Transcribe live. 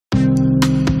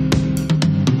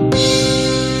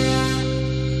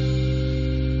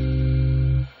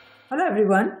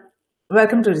everyone.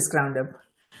 Welcome to Risk Roundup.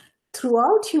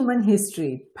 Throughout human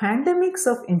history, pandemics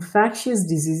of infectious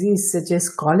diseases such as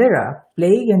cholera,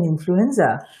 plague, and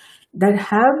influenza that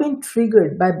have been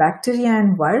triggered by bacteria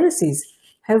and viruses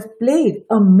have played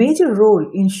a major role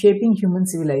in shaping human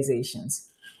civilizations.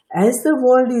 As the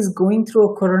world is going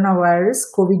through a coronavirus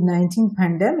COVID 19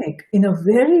 pandemic in a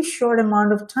very short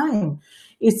amount of time,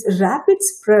 its rapid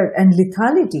spread and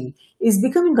lethality is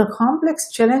becoming a complex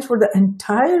challenge for the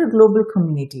entire global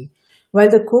community. While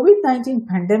the COVID 19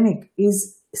 pandemic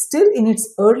is still in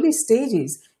its early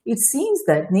stages, it seems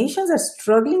that nations are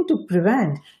struggling to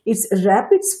prevent its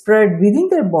rapid spread within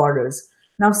their borders.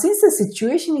 Now, since the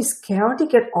situation is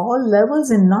chaotic at all levels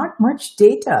and not much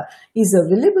data is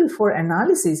available for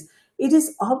analysis, it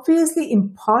is obviously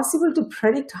impossible to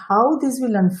predict how this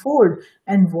will unfold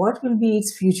and what will be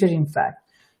its future impact.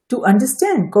 To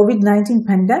understand COVID-19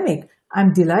 pandemic,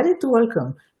 I'm delighted to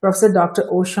welcome Professor Dr.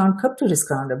 O. Sean Cupp to Risk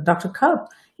Roundup. Dr. Cupp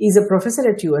is a professor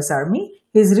at U.S. Army.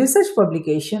 His research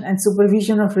publication and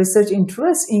supervision of research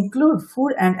interests include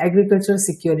food and agricultural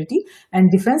security and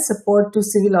defense support to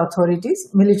civil authorities,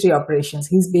 military operations.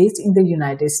 He's based in the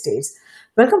United States.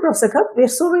 Welcome, Professor Cupp. We're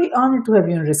so very honored to have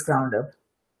you on Risk Roundup.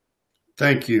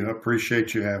 Thank you. I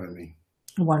appreciate you having me.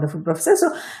 Wonderful, Professor.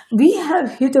 So we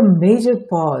have hit a major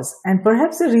pause and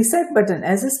perhaps a reset button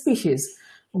as a species.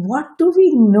 What do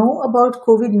we know about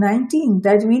COVID-19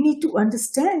 that we need to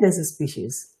understand as a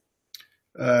species?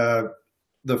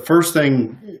 The first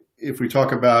thing, if we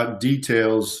talk about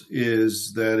details,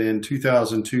 is that in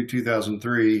 2002,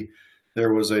 2003,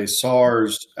 there was a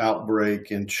SARS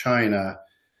outbreak in China.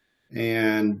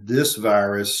 And this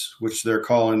virus, which they're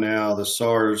calling now the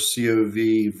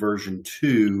SARS-CoV version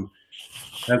 2,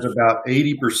 has about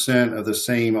 80% of the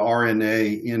same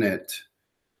RNA in it.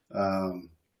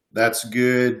 That's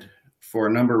good for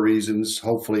a number of reasons,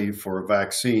 hopefully for a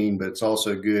vaccine, but it's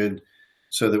also good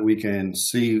so that we can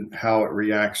see how it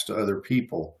reacts to other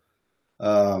people.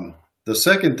 The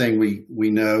second thing we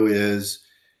know is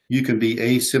you can be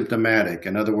asymptomatic.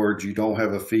 In other words, you don't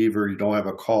have a fever, you don't have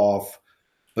a cough,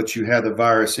 but you have the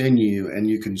virus in you and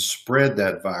you can spread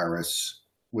that virus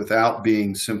without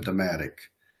being symptomatic.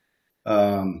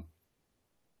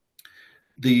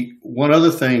 The one other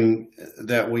thing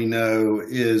that we know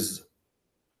is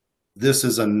this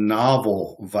is a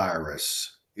novel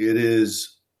virus. It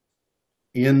is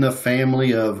in the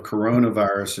family of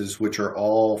coronaviruses, which are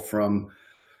all from,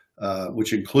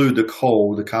 which include the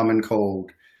cold, the common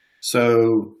cold.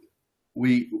 So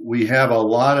we have a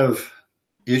lot of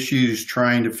issues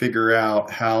trying to figure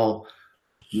out how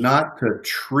not to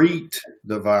treat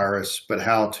the virus, but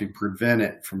how to prevent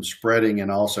it from spreading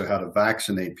and also how to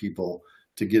vaccinate people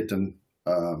to get them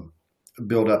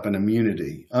build up an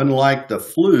immunity. Unlike the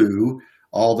flu,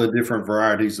 all the different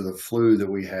varieties of the flu that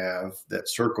we have that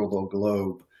circle the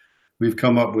globe, we've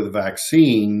come up with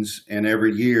vaccines, and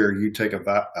every year you take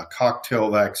a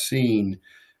cocktail vaccine,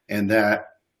 and that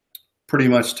pretty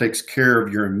much takes care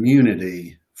of your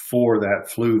immunity for that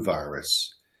flu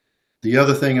virus. The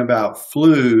other thing about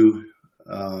flu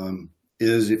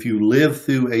is if you live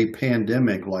through a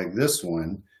pandemic like this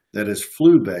one that is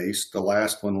flu-based, the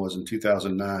last one was in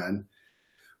 2009,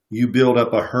 you build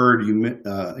up a herd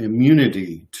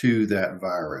immunity to that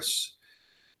virus.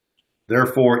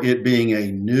 Therefore, it being a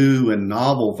new and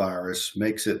novel virus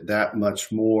makes it that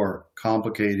much more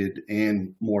complicated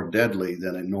and more deadly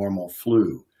than a normal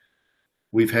flu.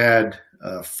 We've had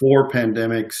 4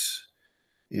 pandemics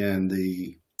in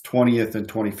the 20th and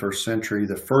 21st century.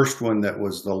 The first one that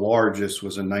was the largest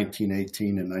was in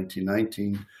 1918 and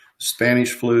 1919,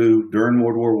 Spanish flu during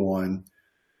World War I.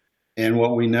 And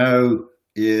what we know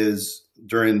is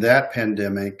during that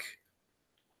pandemic,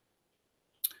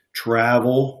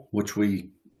 travel, which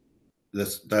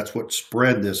that's what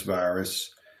spread this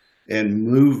virus, and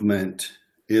movement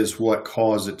is what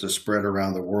caused it to spread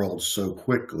around the world so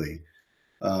quickly.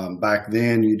 Back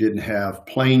then, you didn't have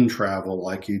plane travel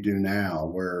like you do now,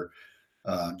 where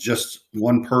just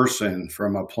one person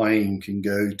from a plane can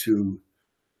go to,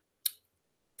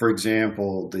 for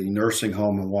example, the nursing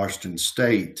home in Washington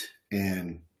State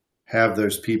and have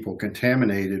those people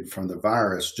contaminated from the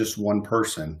virus, just one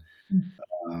person.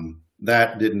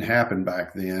 That didn't happen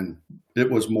back then.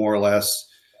 It was more or less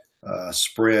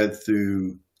spread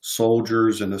through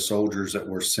soldiers and the soldiers that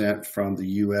were sent from the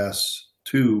U.S.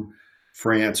 to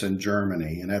France and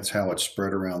Germany, and that's how it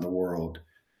spread around the world.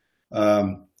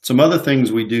 Some other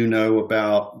things we do know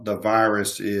about the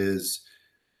virus is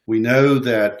we know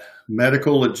that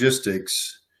medical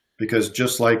logistics, because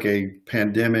just like a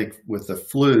pandemic with the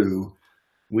flu,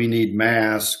 we need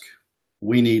masks,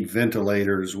 we need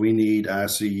ventilators, we need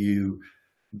ICU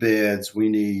beds, we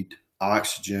need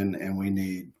oxygen, and we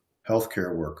need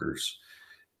healthcare workers.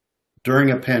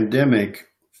 During a pandemic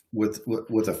with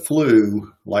a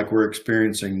flu like we're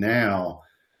experiencing now,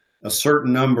 a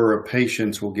certain number of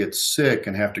patients will get sick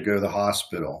and have to go to the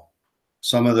hospital.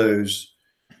 Some of those,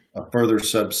 a further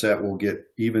subset, will get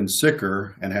even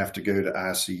sicker and have to go to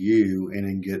ICU and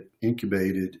then get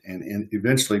incubated and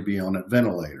eventually be on a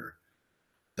ventilator.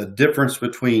 The difference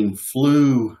between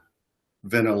flu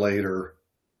ventilator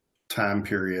time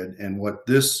period and what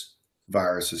this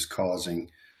virus is causing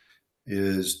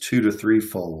is 2 to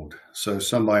 3-fold. So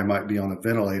somebody might be on a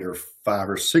ventilator 5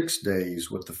 or 6 days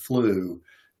with the flu.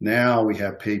 Now we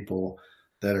have people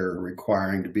that are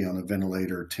requiring to be on a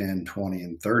ventilator 10, 20,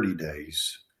 and 30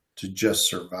 days to just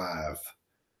survive.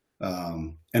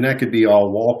 And that could be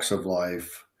all walks of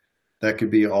life. That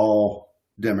could be all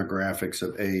demographics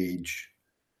of age,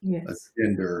 Yes.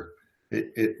 gender.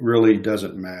 It really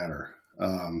doesn't matter.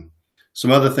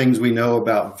 Some other things we know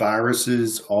about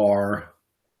viruses are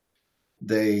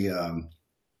they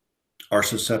are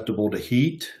susceptible to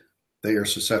heat. They are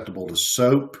susceptible to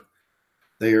soap.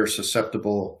 They are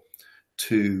susceptible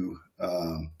to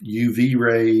UV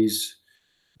rays.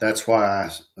 That's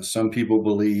why some people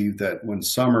believe that when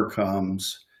summer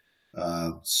comes,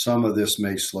 some of this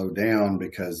may slow down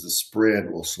because the spread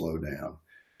will slow down.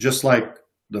 Just like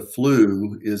the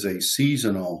flu is a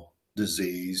seasonal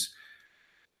disease,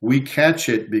 we catch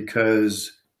it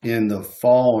because in the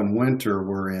fall and winter,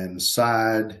 we're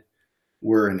inside,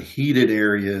 we're in heated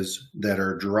areas that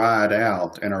are dried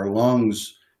out, and our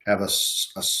lungs have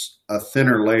a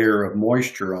thinner layer of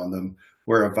moisture on them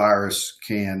where a virus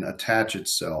can attach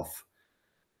itself.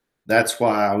 That's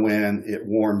why when it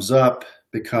warms up,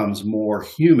 becomes more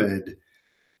humid,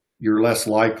 you're less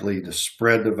likely to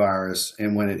spread the virus.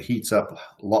 And when it heats up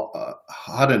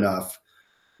hot enough,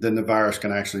 then the virus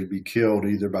can actually be killed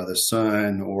either by the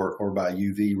sun or by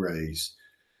UV rays.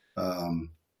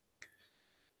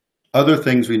 Other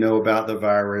things we know about the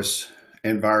virus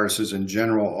and viruses in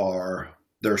general are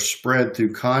they're spread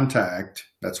through contact.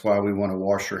 That's why we want to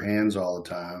wash your hands all the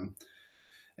time.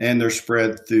 And they're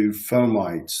spread through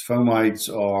fomites. Fomites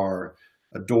are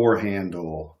a door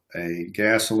handle, a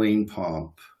gasoline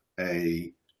pump,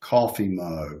 a coffee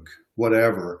mug,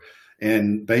 whatever.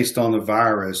 And based on the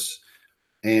virus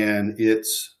and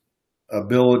its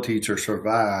ability to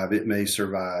survive, it may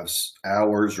survive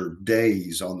hours or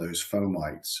days on those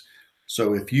fomites.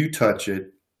 So if you touch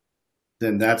it,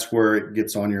 then that's where it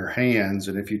gets on your hands.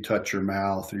 And if you touch your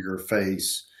mouth or your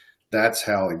face, that's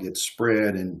how it gets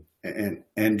spread.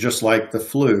 And just like the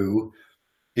flu,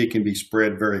 it can be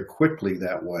spread very quickly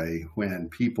that way when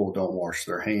people don't wash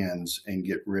their hands and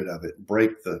get rid of it,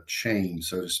 break the chain,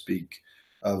 so to speak,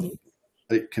 of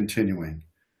it continuing.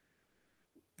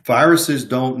 Viruses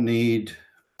don't need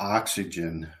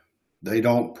oxygen. They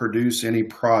don't produce any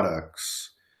products.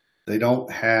 They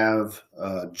don't have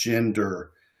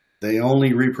gender. They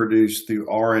only reproduce through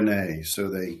RNA.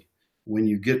 So when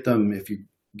you get them, if you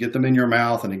get them in your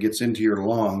mouth and it gets into your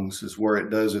lungs, is where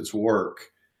it does its work.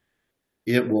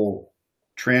 It will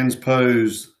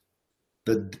transpose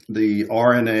the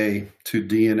RNA to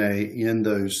DNA in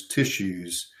those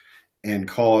tissues and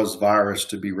cause virus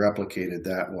to be replicated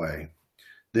that way.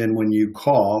 Then when you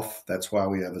cough, that's why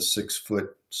we have a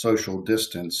 6-foot social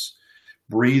distance,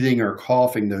 breathing or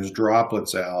coughing those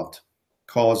droplets out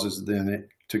causes then it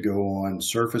to go on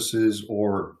surfaces,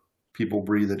 or people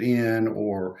breathe it in,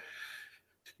 or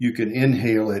you can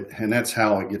inhale it, and that's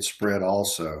how it gets spread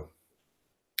also.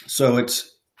 So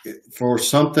it's for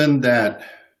something that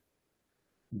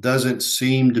doesn't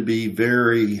seem to be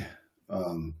very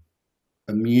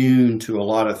immune to a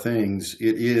lot of things,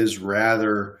 it is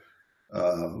rather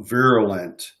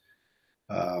virulent.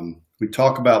 We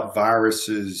talk about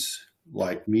viruses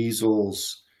like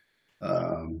measles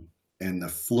and the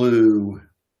flu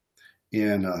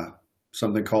in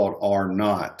something called R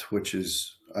naught, which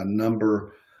is a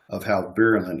number of how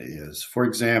virulent it is. For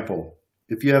example,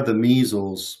 if you have the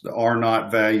measles, the R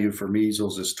naught value for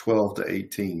measles is 12 to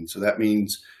 18. So that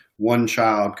means one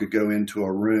child could go into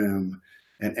a room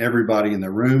and everybody in the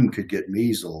room could get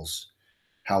measles.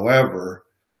 However,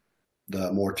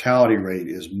 the mortality rate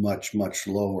is much, much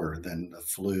lower than the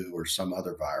flu or some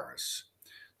other virus.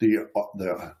 The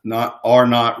R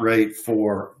naught rate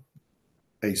for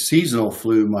a seasonal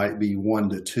flu might be 1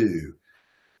 to 2.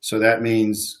 So that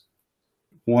means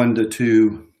 1 to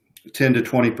 2, 10 to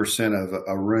 20% of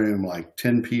a room, like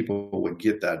 10 people would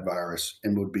get that virus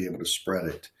and would be able to spread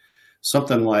it.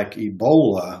 Something like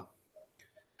Ebola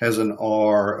has an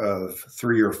R of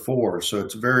 3 or 4, so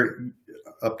it's very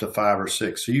up to 5 or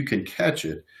 6. So you can catch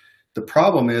it. The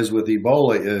problem is with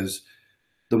Ebola is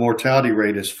the mortality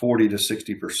rate is 40 to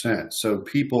 60%. So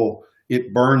people,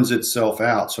 it burns itself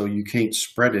out, so you can't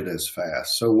spread it as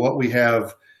fast. So what we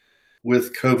have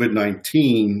with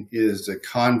COVID-19 is a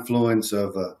confluence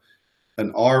of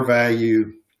an R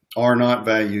value, R naught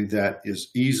value that is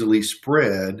easily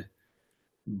spread,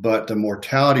 but the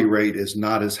mortality rate is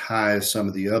not as high as some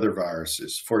of the other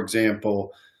viruses. For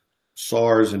example,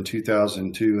 SARS in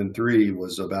 2002 and 3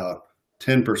 was about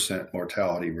 10%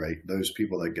 mortality rate, those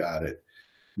people that got it.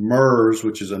 MERS,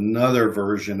 which is another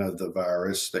version of the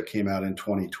virus that came out in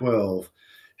 2012,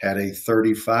 had a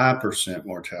 35%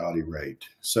 mortality rate.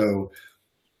 So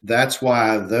that's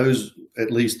why those,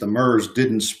 at least the MERS,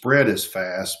 didn't spread as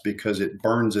fast, because it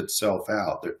burns itself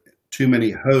out. Too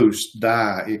many hosts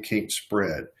die, it can't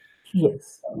spread.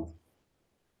 Yes.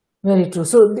 Very true.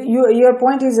 So your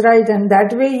point is right, and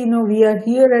that way, we are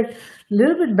here at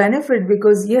little bit benefit,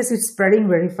 because yes, it's spreading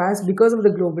very fast because of the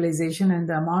globalization and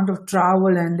the amount of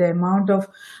travel and the amount of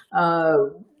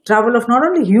travel of not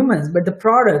only humans but the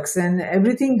products and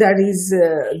everything that is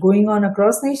going on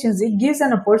across nations. It gives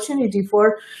an opportunity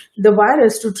for the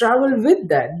virus to travel with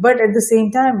that, but at the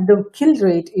same time the kill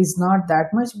rate is not that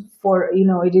much. For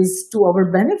it is to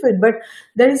our benefit, but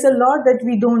there is a lot that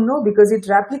we don't know, because it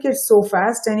replicates so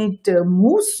fast and it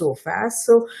moves so fast.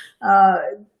 So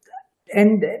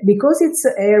and because it's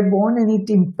airborne and it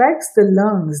impacts the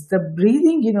lungs, the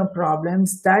breathing,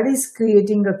 problems, that is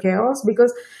creating a chaos,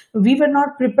 because we were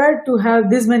not prepared to have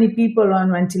this many people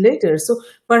on ventilators. So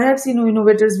perhaps,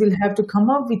 innovators will have to come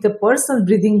up with a personal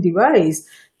breathing device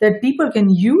that people can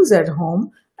use at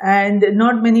home, and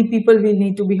not many people will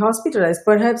need to be hospitalized.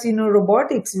 Perhaps,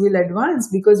 robotics will advance,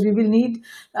 because we will need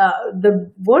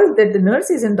the work that the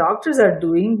nurses and doctors are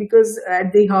doing, because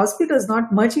at the hospitals,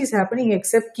 not much is happening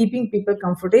except keeping people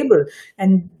comfortable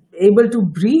and able to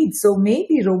breathe. So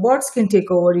maybe robots can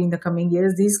take over in the coming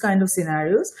years, these kind of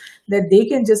scenarios, that they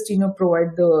can just,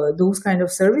 provide those kind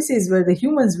of services where the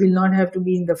humans will not have to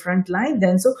be in the front line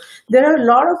then. So there are a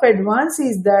lot of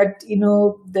advances that,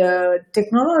 the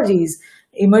technologies,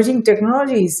 emerging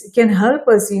technologies can help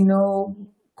us,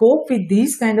 cope with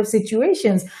these kind of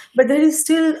situations. But there is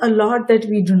still a lot that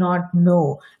we do not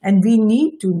know, and we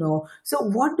need to know. So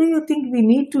what do you think we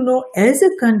need to know as a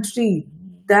country,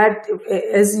 that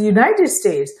as United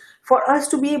States, for us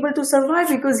to be able to survive?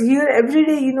 Because here every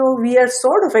day, we are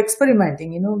sort of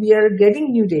experimenting, we are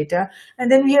getting new data,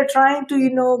 and then we are trying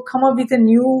to, come up with a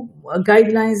new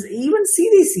guidelines. Even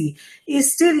CDC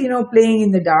is still, playing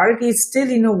in the dark. It's still,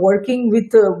 working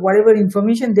with whatever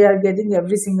information they are getting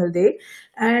every single day.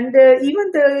 And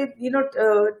even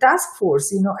the, task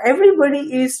force,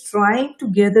 everybody is trying to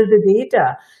gather the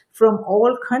data from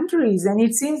all countries, and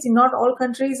it seems not all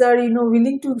countries are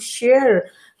willing to share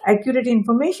accurate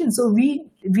information. So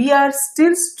we are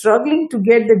still struggling to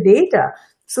get the data,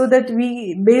 so that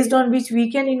based on which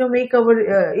we can make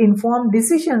our informed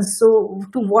decisions, so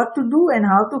to what to do and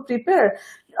how to prepare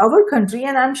our country.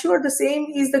 And I'm sure the same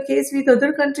is the case with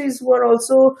other countries who are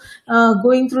also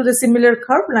going through the similar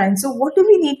curve line. So what do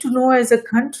we need to know as a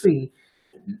country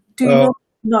to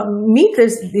meet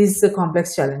these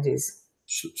complex challenges?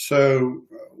 So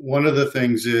one of the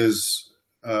things is,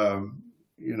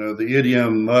 the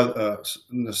idiom,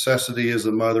 necessity is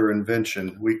the mother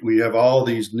invention. We have all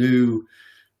these new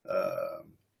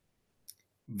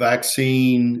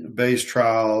vaccine-based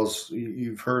trials.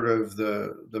 You've heard of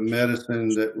the medicine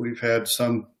that we've had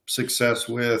some success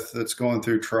with that's going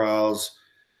through trials.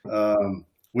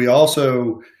 We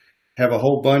also have a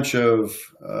whole bunch of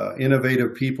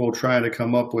innovative people trying to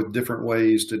come up with different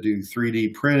ways to do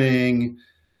 3D printing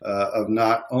of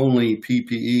not only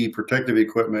PPE, protective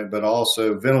equipment, but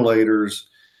also ventilators.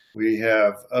 We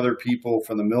have other people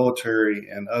from the military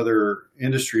and other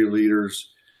industry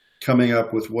leaders coming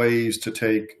up with ways to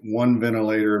take one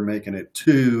ventilator and making it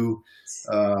two,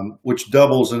 which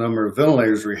doubles the number of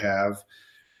ventilators we have,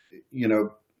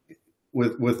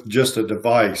 with just a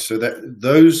device. So that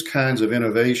those kinds of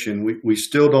innovation, we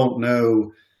still don't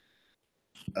know,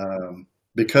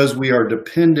 because we are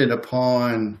dependent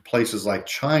upon places like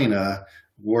China,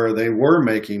 where they were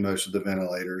making most of the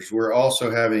ventilators. We're also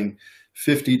having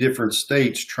 50 different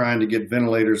states trying to get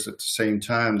ventilators at the same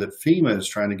time that FEMA is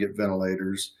trying to get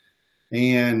ventilators.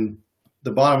 And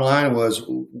the bottom line was,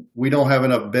 we don't have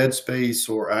enough bed space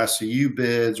or ICU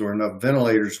beds or enough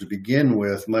ventilators to begin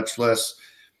with, much less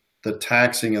the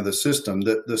taxing of the system.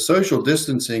 The social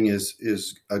distancing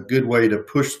is a good way to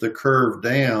push the curve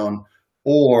down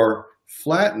or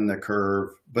flatten the curve,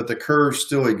 but the curve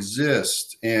still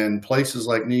exists. And places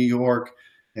like New York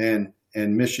and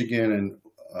Michigan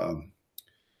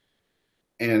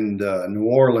and New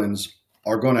Orleans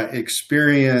are going to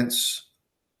experience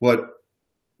what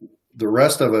the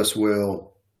rest of us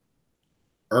will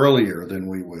earlier than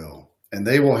we will. And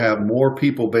they will have more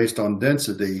people based on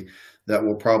density that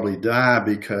will probably die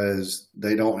because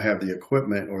they don't have the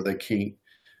equipment, or they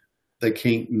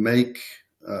can't make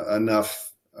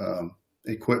enough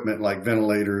equipment like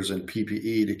ventilators and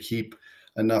PPE to keep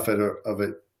enough of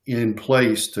it in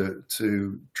place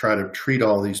to try to treat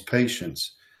all these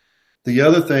patients. The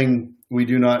other thing we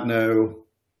do not know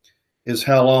is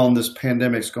how long this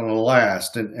pandemic is going to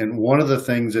last. And one of the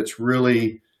things that's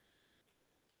really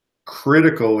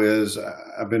critical is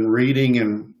I've been reading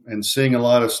and seeing a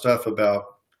lot of stuff about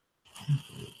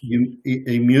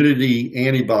immunity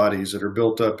antibodies that are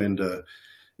built up into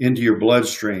your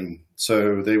bloodstream.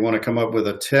 So they want to come up with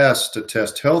a test to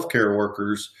test healthcare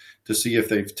workers to see if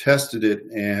they've tested it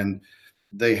and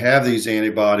they have these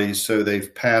antibodies, so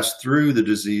they've passed through the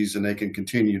disease and they can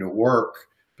continue to work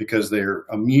because they're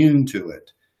immune to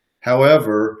it.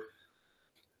 However,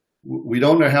 we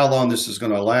don't know how long this is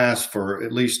going to last for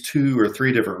at least 2 or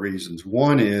 3 different reasons.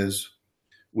 One is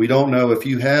we don't know if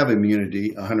you have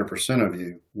immunity, 100% of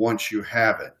you, once you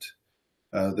have it.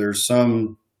 There's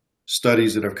some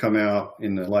studies that have come out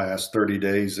in the last 30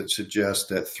 days that suggest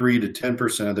that 3 to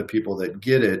 10% of the people that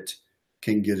get it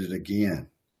can get it again.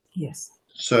 Yes.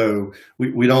 So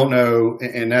we don't know,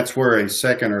 and that's where a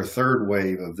second or third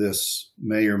wave of this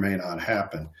may or may not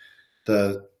happen.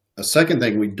 The second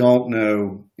thing we don't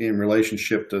know in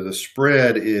relationship to the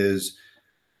spread is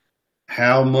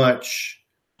how much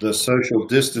the social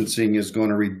distancing is going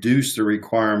to reduce the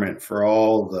requirement for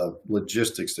all the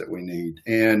logistics that we need.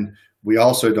 And we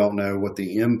also don't know what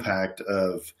the impact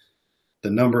of the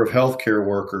number of healthcare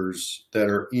workers that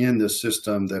are in the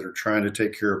system that are trying to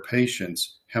take care of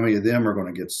patients, how many of them are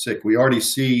going to get sick. We already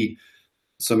see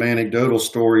some anecdotal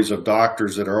stories of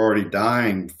doctors that are already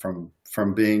dying from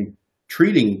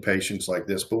treating patients like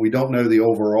this, but we don't know the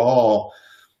overall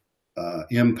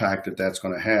impact that that's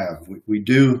going to have. We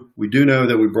do know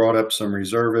that we brought up some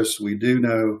reservists. We do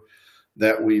know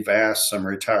that we've asked some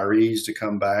retirees to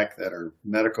come back that are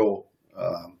medical,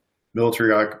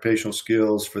 military occupational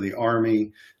skills for the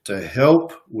Army to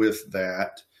help with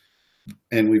that.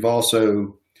 And we've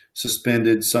also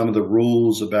suspended some of the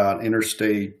rules about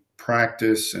interstate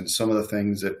practice and some of the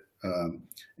things that,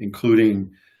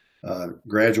 including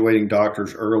graduating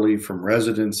doctors early from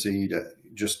residency, to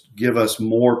just give us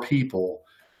more people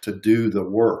to do the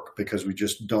work because we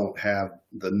just don't have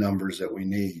the numbers that we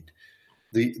need.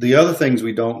 The other things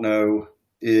we don't know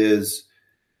is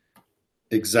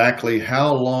exactly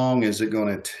how long is it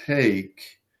going to take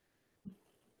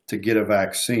to get a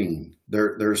vaccine.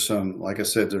 There's some, like I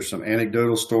said, there's some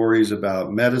anecdotal stories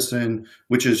about medicine,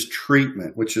 which is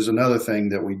treatment, which is another thing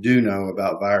that we do know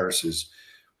about viruses.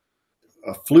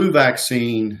 A flu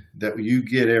vaccine that you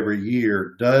get every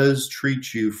year does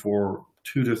treat you for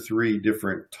 2 to 3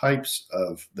 different types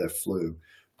of the flu,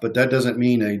 but that doesn't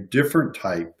mean a different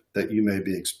type that you may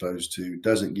be exposed to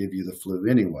doesn't give you the flu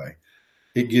anyway.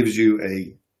 It gives you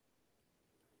a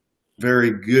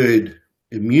very good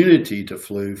immunity to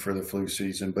flu for the flu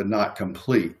season, but not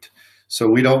complete. So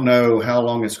we don't know how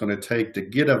long it's going to take to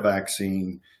get a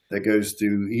vaccine that goes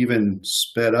through even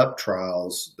sped up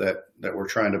trials that we're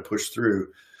trying to push through.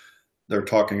 They're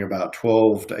talking about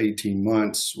 12 to 18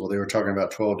 months. Well, they were talking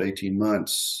about 12 to 18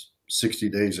 months 60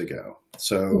 days ago.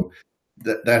 So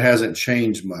that hasn't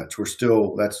changed much. We're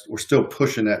still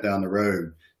pushing that down the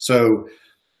road. So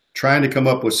trying to come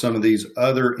up with some of these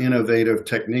other innovative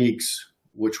techniques,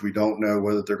 which we don't know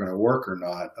whether they're going to work or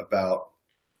not, about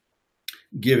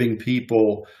giving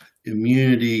people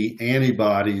immunity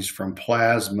antibodies from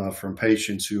plasma from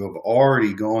patients who have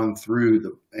already gone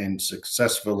through and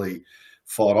successfully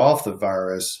fought off the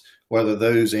virus, whether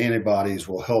those antibodies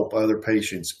will help other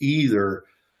patients, either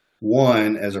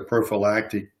one, as a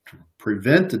prophylactic to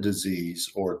prevent the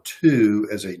disease, or 2,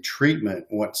 as a treatment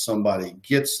once somebody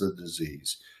gets the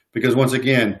disease. Because once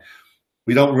again,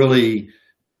 we don't really,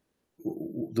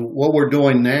 what we're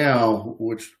doing now,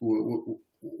 which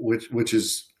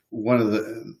is one of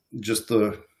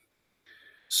the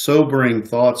sobering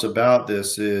thoughts about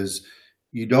this, is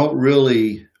you don't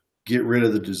really get rid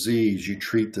of the disease, you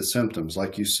treat the symptoms.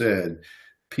 Like you said,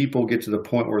 people get to the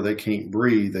point where they can't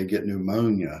breathe, they get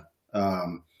pneumonia.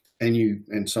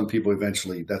 And some people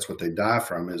eventually, that's what they die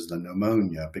from, is the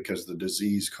pneumonia, because the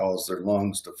disease caused their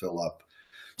lungs to fill up.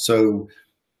 So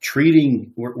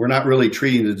we're not really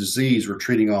treating the disease, we're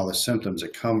treating all the symptoms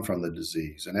that come from the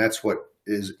disease. And that's what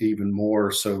is even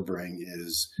more sobering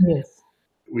is, yes,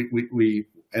 we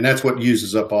and that's what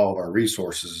uses up all of our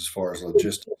resources as far as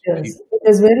logistics. Yes, it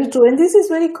is very true. And this is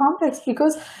very complex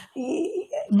because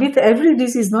with every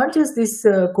disease, not just this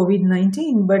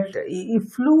COVID-19, but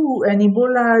flu and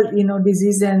Ebola,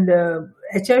 disease and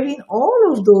HIV,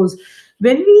 all of those,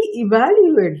 when we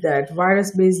evaluate that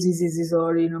virus-based diseases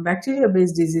or,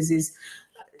 bacteria-based diseases,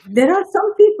 there are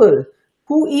some people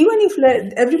who, even if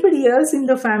everybody else in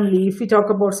the family, if we talk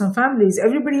about some families,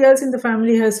 everybody else in the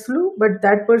family has flu, but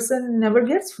that person never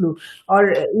gets flu.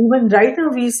 Or even right now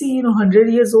we see,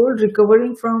 100 years old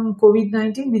recovering from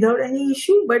COVID-19 without any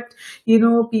issue, but,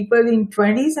 people in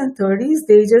 20s and 30s,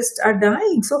 they just are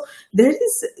dying. So there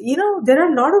is, there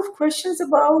are a lot of questions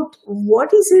about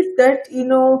what is it that,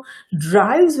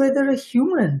 drives whether a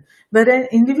human, where an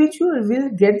individual will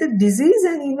get the disease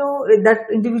and that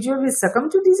individual will succumb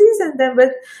to disease, and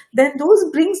then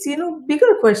those brings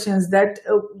bigger questions that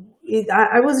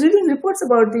I was reading reports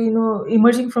about the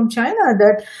emerging from China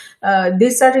that they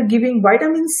started giving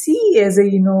vitamin C as a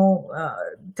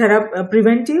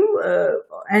preventive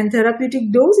and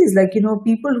therapeutic doses, like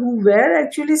people who were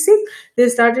actually sick, they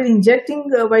started injecting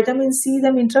vitamin C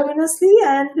them intravenously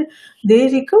and they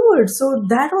recovered. So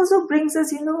that also brings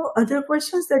us other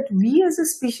questions that we as a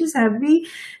species, have we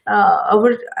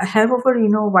our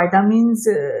vitamins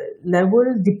level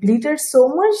depleted so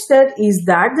much that is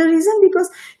that the reason? Because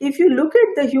if you look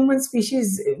at the human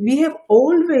species, we have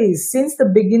always, since the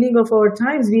beginning of our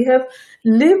times, we have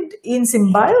lived in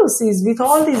symbiosis with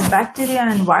all these bacteria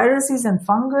and viruses and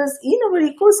fungus in our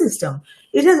ecosystem.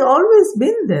 It has always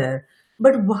been there.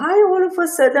 But why all of a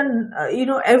sudden,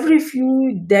 every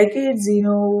few decades,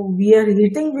 we are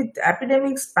hitting with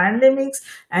epidemics, pandemics,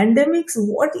 endemics?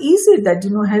 What is it that,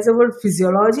 has our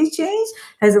physiology changed?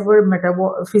 Has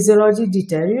our physiology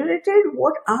deteriorated?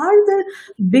 What are the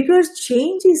bigger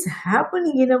changes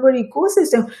happening in our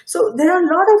ecosystem? So there are a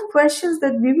lot of questions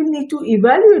that we will need to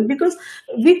evaluate, because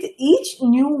with each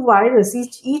new virus,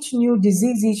 each new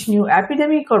disease, each new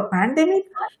epidemic or pandemic,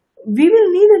 we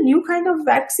will need a new kind of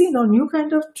vaccine or new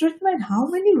kind of treatment. How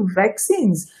many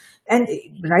vaccines? And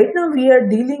right now we are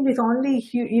dealing with only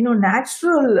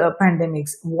natural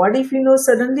pandemics. What if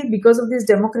suddenly, because of this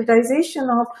democratization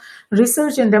of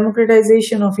research and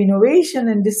democratization of innovation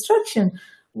and destruction,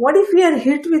 what if we are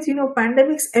hit with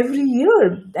pandemics every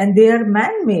year and they are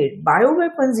man-made?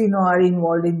 Bioweapons are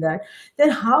involved in that. Then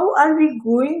how are we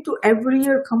going to every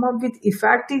year come up with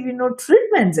effective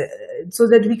treatments so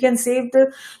that we can save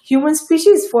the human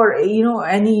species for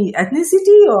any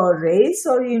ethnicity or race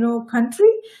or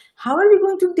country? How are we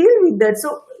going to deal with that?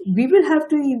 So we will have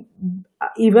to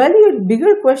evaluate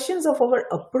bigger questions of our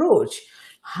approach.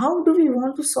 How do we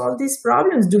want to solve these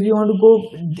problems? Do we want to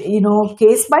go,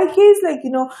 case by case, like,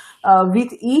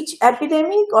 with each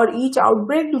epidemic or each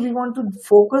outbreak? Do we want to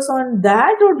focus on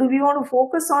that, or do we want to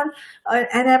focus on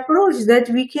an approach that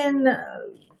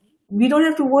we don't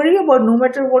have to worry about? No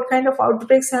matter what kind of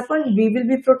outbreaks happen, we will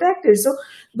be protected. So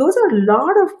those are a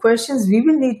lot of questions we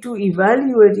will need to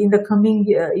evaluate in the coming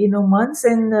months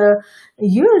and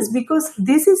years, because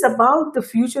this is about the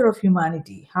future of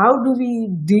humanity. How do we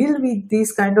deal with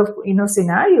these kind of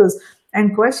scenarios?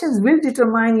 And questions will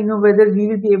determine whether we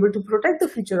will be able to protect the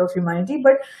future of humanity.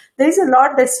 But there is a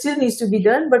lot that still needs to be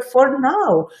done. But for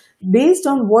now, based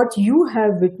on what you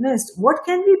have witnessed, what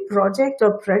can we project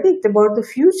or predict about the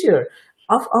future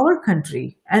of our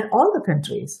country and all the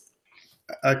countries?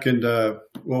 I can,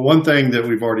 well, one thing that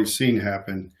we've already seen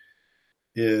happen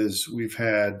is we've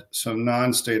had some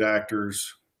non-state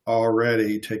actors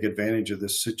already take advantage of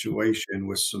this situation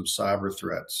with some cyber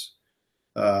threats.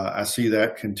 I see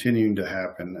that continuing to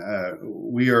happen.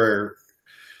 We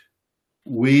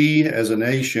as a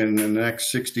nation in the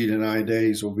next 60 to 90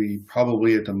 days will be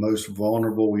probably at the most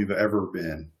vulnerable we've ever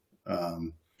been.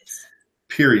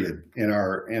 Period.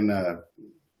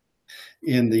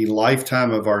 In the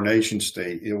lifetime of our nation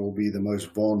state, it will be the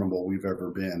most vulnerable we've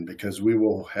ever been, because we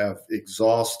will have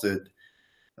exhausted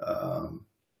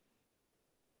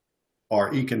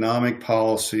our economic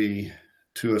policy.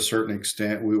 To a certain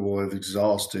extent, we will have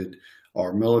exhausted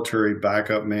our military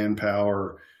backup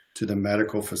manpower to the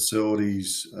medical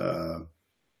facilities,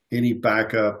 any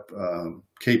backup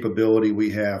capability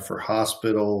we have for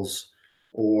hospitals,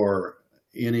 or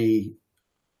any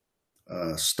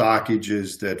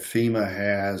stockages that FEMA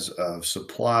has of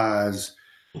supplies.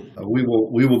 We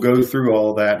will go through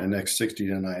all that in the next 60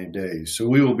 to 90 days. So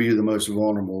we will be the most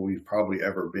vulnerable we've probably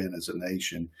ever been as a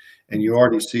nation. And you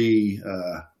already see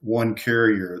one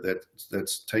carrier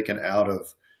that's taken out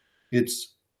of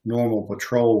its normal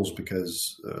patrols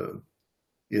because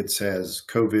it has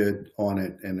COVID on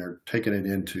it, and they're taking it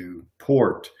into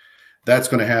port. that's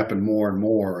going to happen more and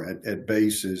more at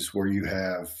bases where you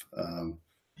have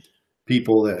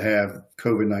people that have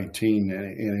COVID-19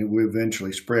 and it will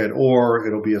eventually spread, or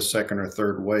it'll be a second or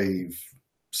third wave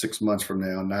 6 months from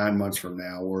now, 9 months from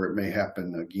now, where it may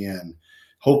happen again.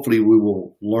 Hopefully, we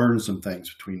will learn some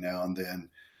things between now and then.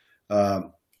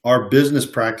 Our business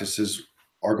practices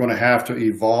are going to have to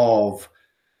evolve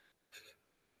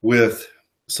with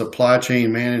supply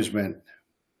chain management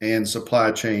and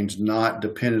supply chains not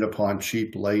dependent upon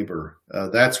cheap labor.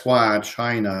 That's why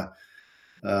China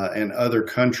and other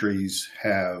countries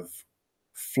have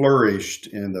flourished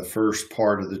in the first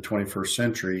part of the 21st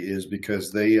century, is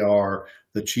because they are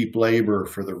the cheap labor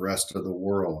for the rest of the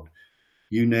world.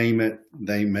 You name it,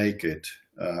 they make it,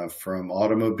 from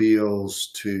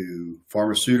automobiles to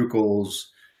pharmaceuticals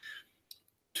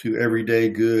to everyday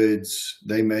goods.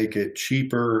 They make it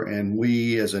cheaper, and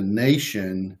we as a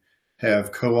nation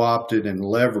have co-opted and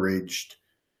leveraged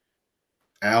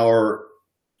our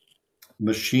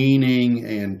machining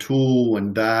and tool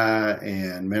and die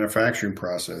and manufacturing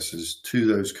processes to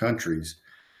those countries.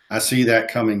 I see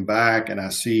that coming back, and I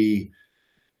see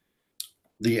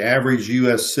the average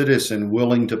U.S. citizen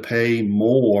willing to pay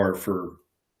more for,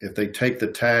 if they take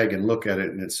the tag and look at it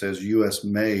and it says U.S.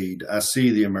 made, I see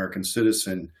the American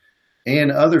citizen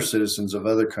and other citizens of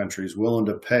other countries willing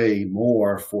to pay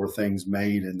more for things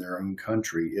made in their own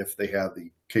country if they have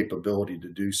the capability to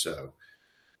do so.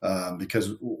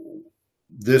 Because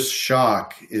this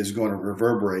shock is going to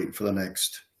reverberate for the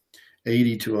next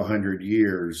 80 to 100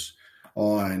 years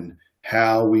on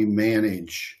how we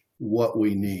manage what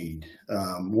we need.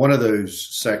 One of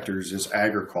those sectors is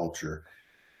agriculture.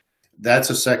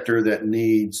 That's a sector that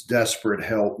needs desperate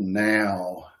help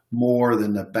now more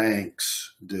than the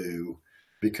banks do,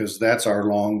 because that's our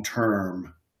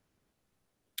long-term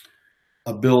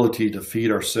ability to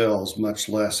feed ourselves, much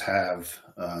less have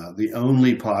the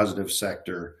only positive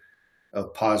sector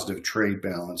of positive trade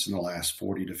balance in the last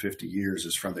 40 to 50 years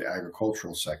is from the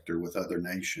agricultural sector with other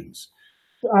nations.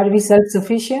 Are we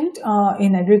self-sufficient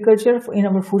in agriculture in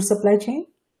our food supply chain?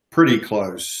 Pretty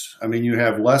close. I mean, you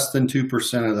have less than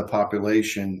 2% of the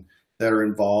population that are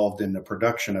involved in the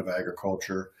production of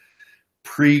agriculture.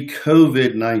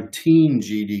 Pre-COVID-19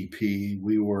 GDP,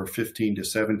 we were 15 to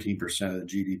 17% of the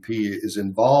GDP is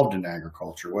involved in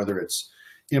agriculture, whether it's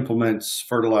implements,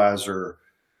 fertilizer,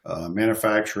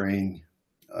 manufacturing,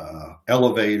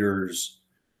 elevators,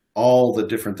 all the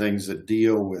different things that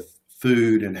deal with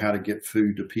food and how to get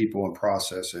food to people and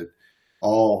process it,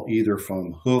 all either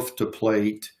from hoof to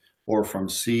plate or from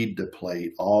seed to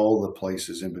plate, all the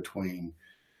places in between.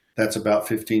 That's about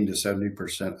 15 to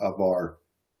 70% of our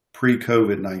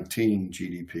pre-COVID-19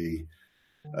 GDP.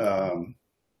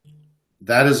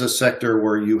 That is a sector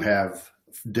where you have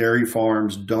dairy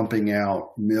farms dumping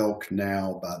out milk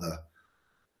now by the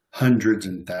hundreds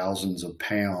and thousands of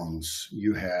pounds.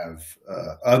 You have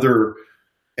other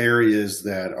areas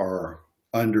that are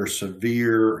under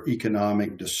severe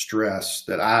economic distress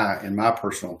that in my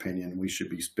personal opinion, we should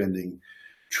be spending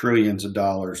trillions of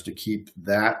dollars to keep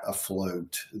that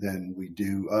afloat than we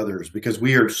do others, because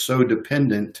we are so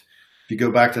dependent. If you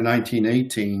go back to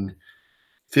 1918,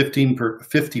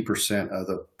 50% of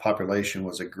the population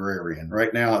was agrarian.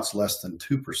 Right now it's less than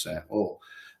 2%. Well,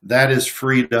 that has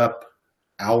freed up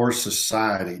our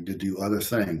society to do other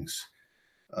things.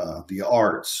 The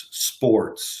arts,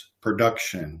 sports,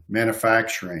 production,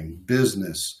 manufacturing,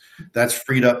 business. That's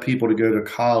freed up people to go to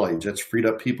college. That's freed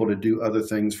up people to do other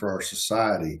things for our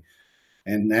society.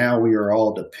 And now we are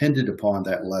all dependent upon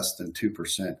that less than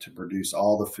 2% to produce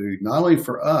all the food, not only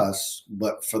for us,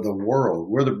 but for the world.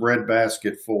 We're the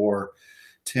breadbasket for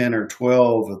 10 or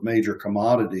 12 of major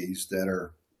commodities that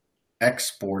are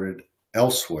exported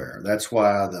elsewhere. That's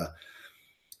why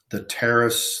the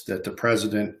tariffs that the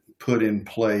president put in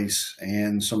place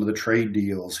and some of the trade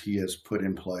deals he has put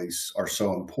in place are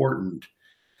so important,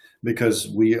 because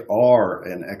we are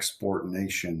an export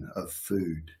nation of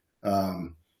food.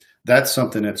 That's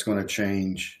something that's going to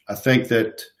change. I think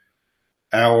that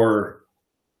our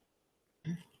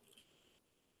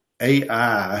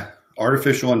AI,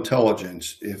 artificial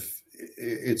intelligence, if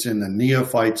it's in the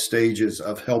neophyte stages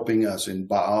of helping us in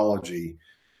biology,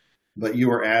 but you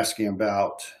were asking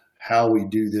about how we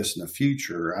do this in the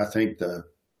future. I think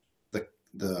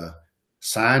the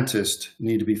scientists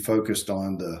need to be focused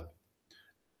on the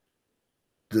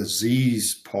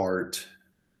disease part,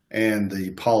 and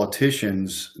the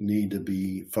politicians need to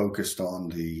be focused on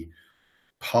the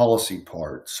policy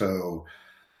part. So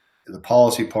the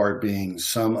policy part being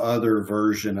some other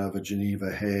version of a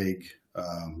Geneva-Hague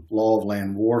law of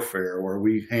land warfare, where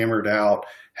we hammered out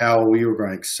how we were going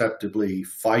to acceptably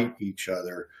fight each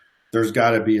other there's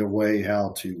got to be a way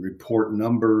how to report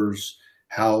numbers,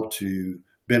 how to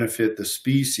benefit the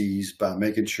species by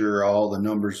making sure all the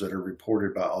numbers that are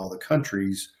reported by all the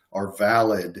countries are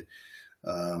valid,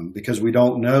 because we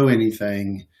don't know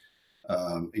anything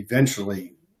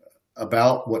eventually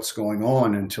about what's going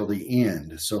on until the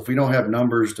end. So if we don't have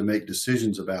numbers to make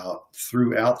decisions about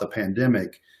throughout the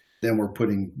pandemic, then we're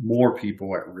putting more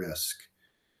people at risk.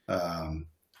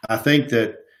 I think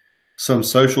that some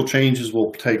social changes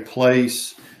will take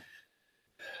place.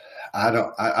 I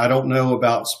don't know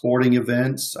about sporting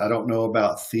events. I don't know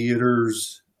about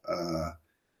theaters.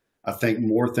 I think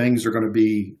more things are going to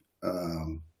be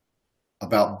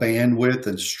about bandwidth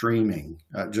and streaming,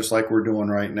 just like we're doing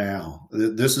right now.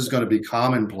 This is going to be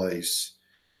commonplace,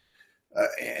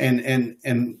 and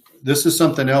this is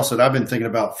something else that I've been thinking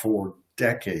about for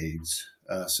decades,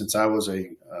 since I was a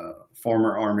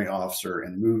former Army officer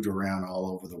and moved around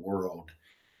all over the world.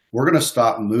 We're going to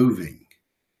stop moving.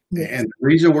 Yes. And the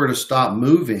reason we're to stop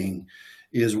moving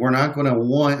is we're not going to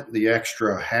want the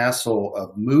extra hassle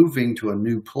of moving to a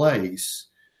new place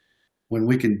when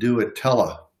we can do it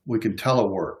we can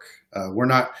telework.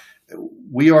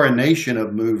 We are a nation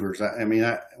of movers. I mean,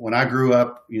 when I grew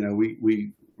up,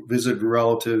 we visited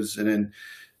relatives, and then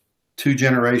 2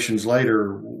 generations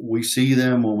later, we see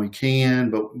them when we can,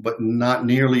 but not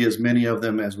nearly as many of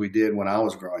them as we did when I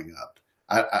was growing up.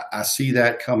 I see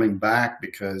that coming back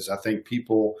because I think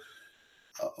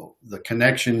the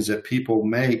connections that people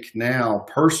make now,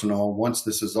 personal, once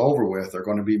this is over with, are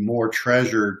going to be more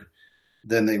treasured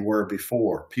than they were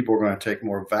before. People are going to take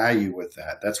more value with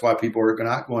that. That's why people are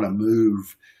not going to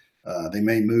move. They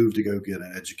may move to go get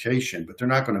an education, but they're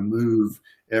not going to move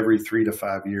every 3 to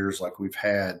 5 years like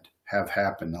have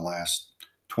happened the last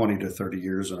 20 to 30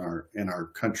 years in our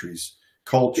country's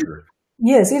culture.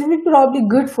 Yes, it will be probably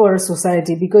good for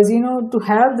society because, to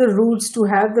have the roots, to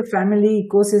have the family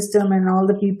ecosystem and all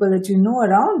the people that you know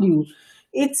around you,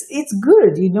 it's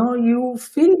good, you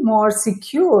feel more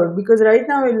secure because right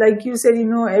now, like you said,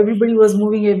 everybody was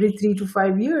moving every 3 to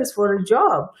 5 years for a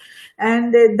job.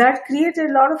 And that created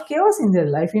a lot of chaos in their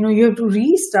life. You have to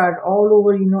restart all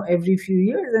over, every few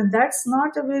years. And that's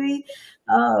not a very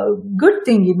good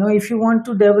thing, if you want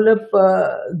to develop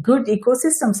a good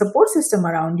ecosystem, support system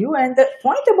around you. And the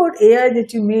point about AI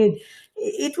that you made,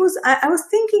 I was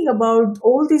thinking about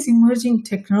all these emerging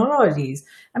technologies.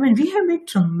 I mean, we have made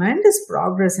tremendous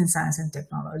progress in science and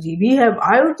technology. We have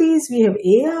IoTs, we have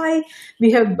AI,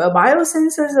 we have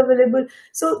biosensors available.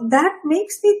 So that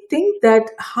makes me think that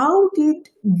how did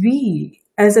we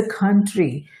as a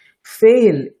country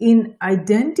fail in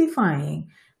identifying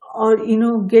or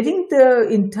getting the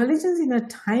intelligence in a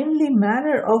timely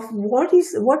manner of what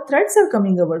threats are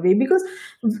coming our way, because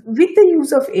with the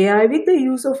use of AI, with the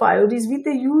use of IoTs, with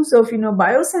the use of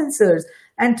biosensors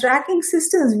and tracking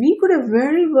systems, we could have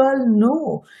very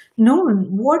well known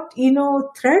what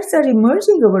threats are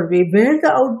emerging our way, where the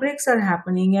outbreaks are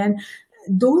happening, and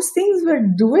those things were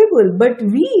doable. But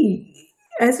we,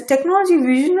 as technology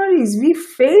visionaries, we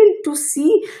fail to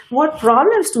see what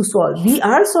problems to solve. We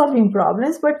are solving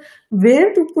problems, but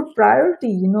where to put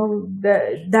priority,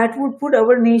 that would put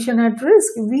our nation at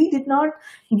risk. We did not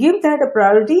give that a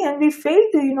priority, and we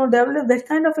failed to, develop that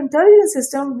kind of intelligence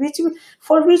system,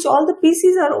 for which all the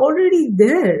pieces are already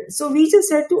there. So we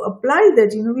just had to apply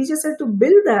that, we just had to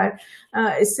build that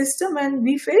system, and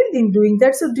we failed in doing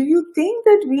that. So do you think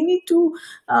that we need to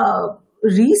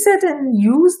reset and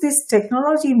use this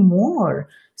technology more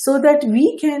so that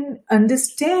we can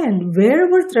understand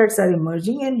wherever threats are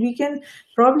emerging and we can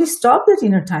probably stop it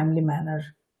in a timely manner?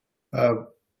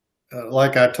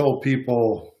 Like I told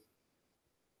people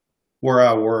where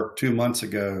I work 2 months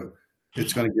ago,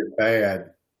 it's going to get bad.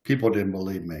 People didn't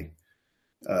believe me.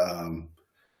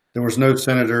 There was no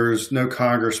senators, no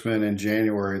congressmen in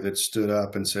January that stood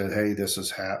up and said, hey, this is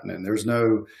happening. There's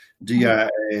no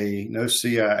DIA, no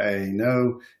CIA,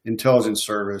 no intelligence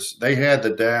service. They had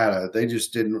the data. They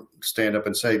just didn't stand up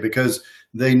and say, because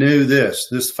they knew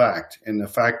this fact. And the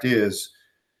fact is,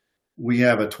 we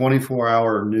have a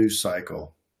 24-hour news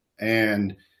cycle.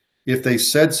 And if they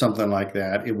said something like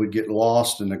that, it would get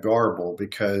lost in the garble,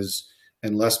 because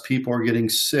unless people are getting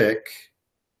sick,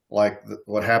 like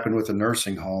what happened with the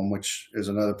nursing home, which is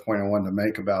another point I wanted to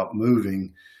make about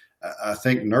moving. I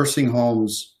think nursing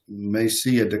homes may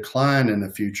see a decline in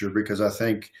the future because I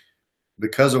think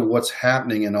because of what's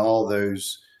happening in all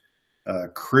those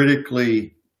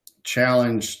critically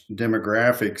challenged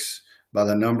demographics by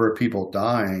the number of people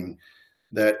dying,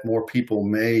 that more people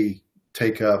may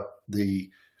take up the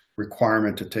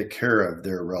requirement to take care of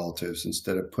their relatives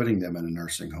instead of putting them in a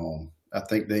nursing home. I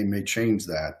think they may change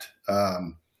that.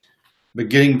 But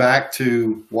getting back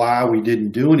to why we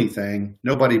didn't do anything,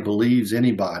 nobody believes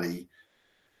anybody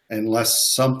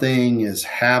unless something is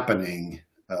happening.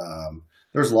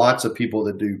 There's lots of people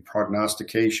that do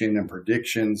prognostication and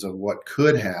predictions of what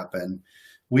could happen.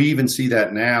 We even see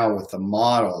that now with the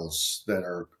models that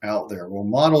are out there. Well,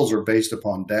 models are based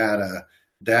upon data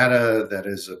that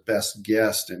is a best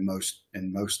guess in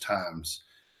most times.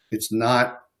 It's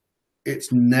not.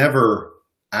 It's never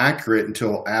accurate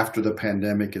until after the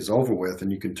pandemic is over with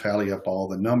and you can tally up all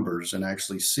the numbers and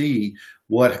actually see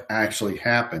what actually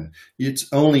happened. It's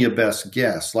only a best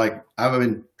guess. Like I've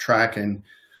been tracking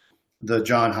the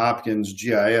John Hopkins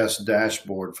GIS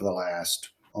dashboard for the last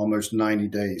almost 90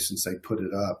 days since they put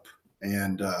it up,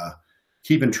 and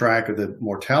keeping track of the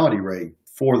mortality rate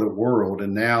for the world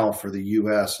and now for the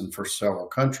US and for several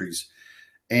countries.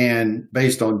 And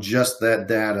based on just that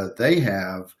data they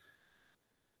have,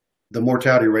 the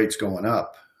mortality rate's going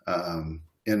up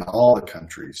in all the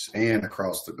countries and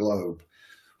across the globe.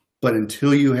 But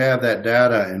until you have that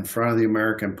data in front of the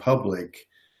American public,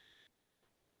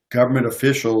 government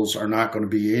officials are not going to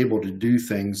be able to do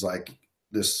things like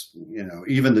this.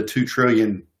 Even the 2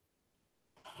 trillion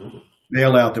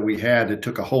bailout that we had, it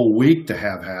took a whole week to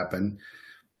have happen.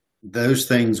 Those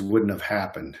things wouldn't have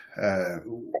happened.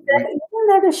 Isn't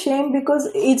that a shame? Because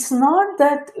it's not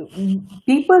that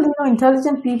people,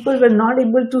 intelligent people were not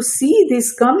able to see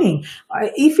this coming.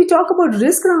 If we talk about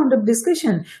risk roundup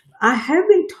discussion, I have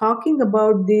been talking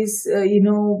about this,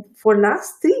 for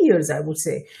last 3 years, I would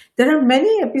say. There are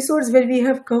many episodes where we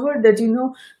have covered that,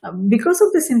 because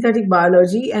of the synthetic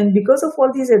biology and because of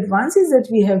all these advances that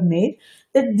we have made,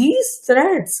 that these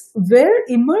threats were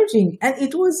emerging, and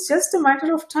it was just a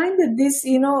matter of time that this,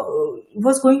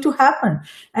 was going to happen.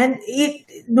 And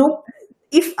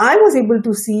if I was able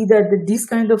to see that these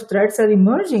kind of threats are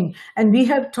emerging, and we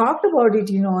have talked about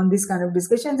it, on this kind of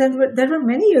discussions, and there were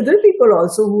many other people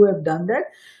also who have done that,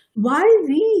 why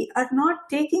we are not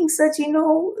taking such,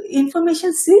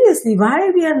 information seriously? Why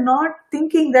we are not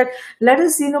thinking that let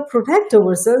us, protect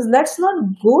ourselves? Let's not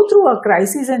go through a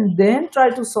crisis and then try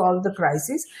to solve the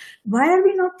crisis. Why are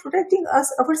we not protecting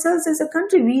ourselves as a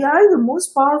country? We are the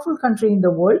most powerful country in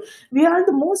the world. We are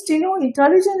the most,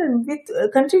 intelligent and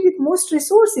country with most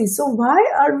resources. So why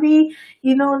are we,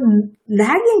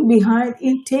 lagging behind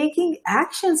in taking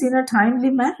actions in a timely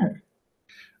manner?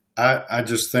 I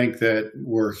just think that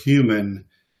we're human,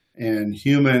 and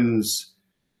humans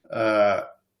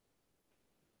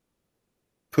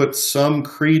put some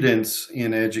credence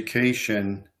in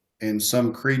education and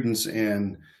some credence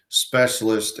in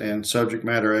specialist and subject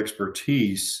matter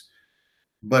expertise.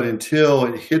 But until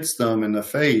it hits them in the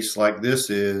face like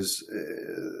this is,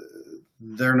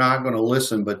 they're not going to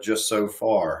listen, but just so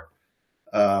far.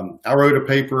 I wrote a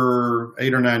paper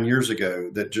 8 or 9 years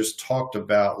ago that just talked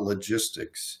about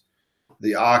logistics,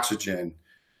 the oxygen,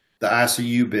 the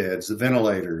ICU beds, the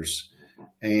ventilators.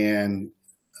 And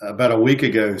about a week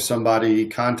ago, somebody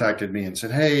contacted me and said,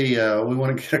 "Hey, we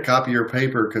want to get a copy of your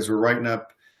paper because we're writing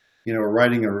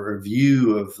a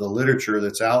review of the literature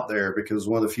that's out there, because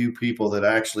one of the few people that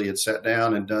actually had sat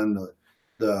down and done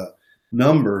the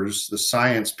numbers, the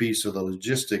science piece of the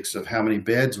logistics of how many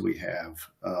beds we have."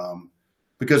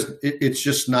 Because it's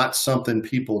just not something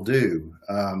people do.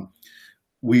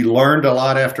 We learned a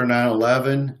lot after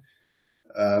 9/11,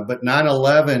 but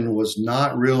 9/11 was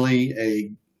not really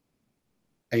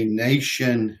a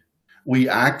nation. We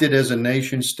acted as a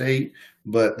nation state,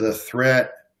 but the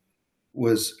threat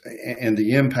was, and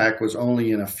the impact was only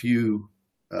in a few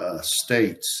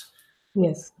states.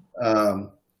 Yes.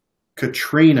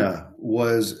 Katrina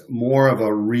was more of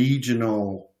a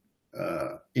regional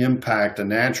impact, a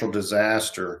natural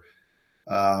disaster.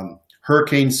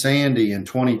 Hurricane Sandy in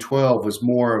 2012 was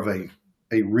more of a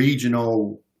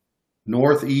regional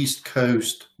northeast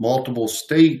coast, multiple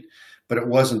state, but it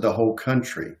wasn't the whole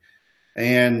country.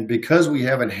 And because we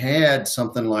haven't had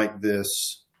something like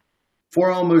this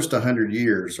for almost 100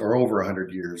 years or over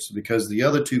 100 years, because the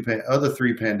other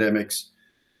three pandemics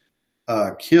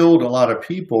killed a lot of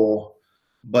people,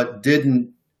 but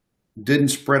didn't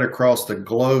spread across the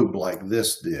globe like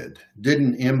this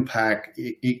didn't impact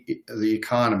the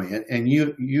economy. And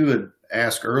you had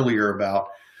asked earlier about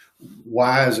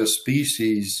why as a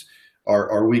species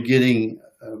are we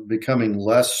becoming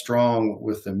less strong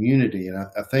with immunity. And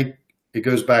I think it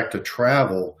goes back to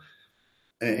travel.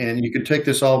 And you could take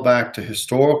this all back to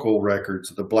historical records,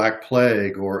 the Black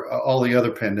Plague or all the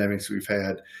other pandemics we've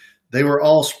had. They were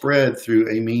all spread through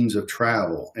a means of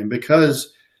travel. And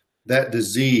because that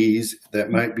disease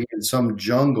that might be in some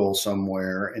jungle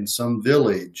somewhere, in some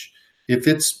village, if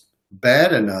it's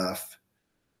bad enough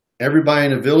everybody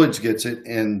in the village gets it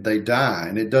and they die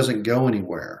and it doesn't go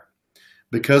anywhere.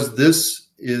 Because this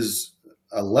is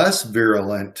a less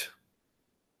virulent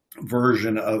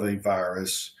version of a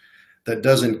virus that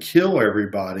doesn't kill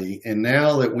everybody. And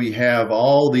now that we have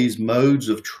all these modes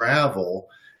of travel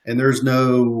and there's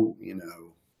no,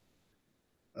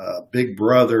 big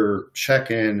brother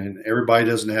check-in and everybody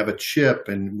doesn't have a chip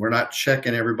and we're not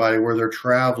checking everybody where they're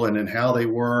traveling and how they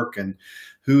work and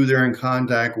who they're in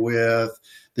contact with,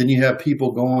 then you have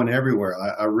people going everywhere.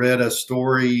 I read a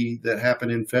story that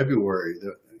happened in February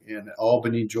in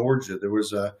Albany, Georgia. There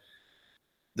was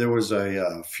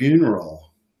a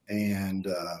funeral and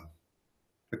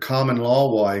a common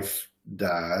law wife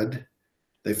died.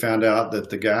 They found out that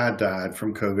the guy died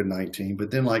from COVID-19, but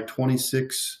then like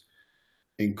 26,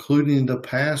 including the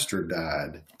pastor,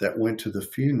 died that went to the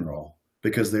funeral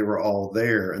because they were all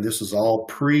there. And this was all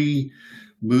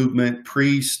pre-movement,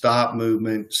 pre-stop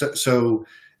movement. So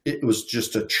it was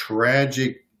just a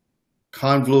tragic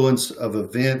confluence of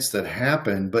events that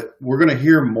happened, but we're going to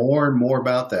hear more and more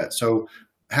about that. So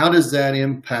how does that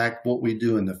impact what we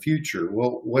do in the future?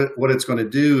 Well, what it's going to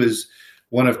do is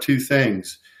one of two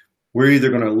things. We're either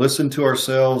going to listen to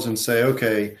ourselves and say,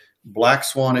 okay, black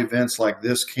swan events like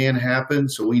this can happen,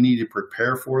 so we need to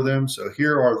prepare for them. So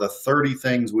here are the 30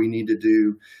 things we need to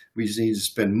do. We just need to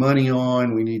spend money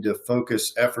on, we need to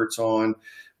focus efforts on,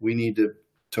 we need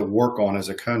to work on as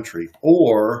a country.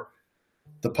 Or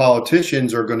the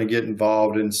politicians are going to get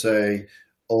involved and say,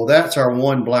 oh, that's our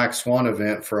one black swan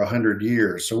event for 100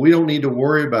 years. So we don't need to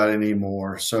worry about it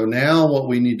anymore. So now what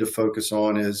we need to focus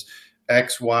on is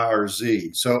X, Y, or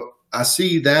Z. So I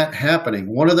see that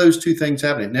happening. One of those two things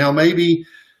happening. Now, maybe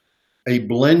a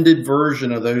blended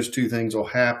version of those two things will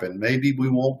happen. Maybe we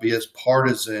won't be as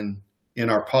partisan in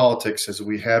our politics as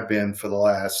we have been for the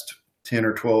last 10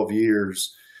 or 12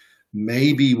 years.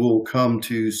 Maybe we'll come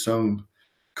to some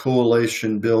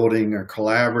coalition building or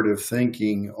collaborative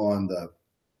thinking on the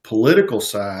political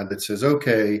side that says,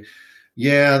 okay,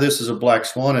 yeah, this is a black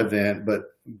swan event, but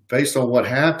based on what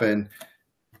happened,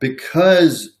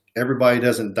 because everybody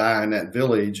doesn't die in that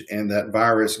village and that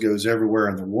virus goes everywhere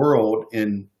in the world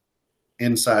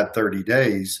inside 30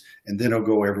 days, and then it'll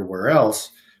go everywhere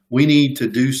else, we need to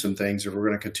do some things if we're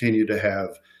going to continue to have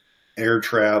air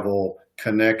travel,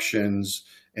 connections,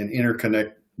 and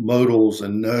interconnect modals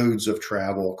and nodes of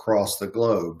travel across the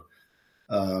globe.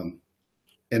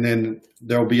 And then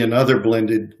there'll be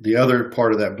the other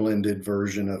part of that blended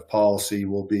version of policy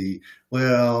will be,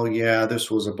 well, yeah,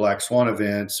 this was a black swan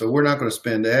event, so we're not going to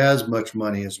spend as much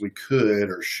money as we could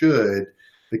or should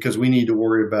because we need to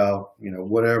worry about,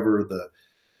 whatever the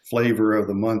flavor of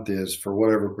the month is for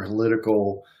whatever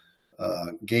political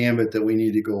gambit that we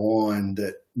need to go on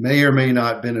that may or may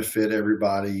not benefit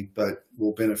everybody, but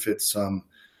will benefit some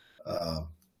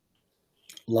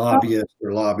lobbyist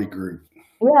or lobby group.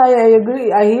 Yeah, I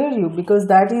agree. I hear you because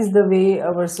that is the way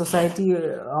our society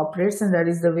operates, and that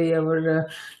is the way our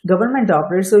government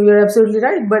operates. So you're absolutely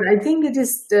right. But I think it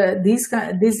is these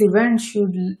events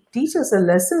should teach us a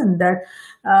lesson that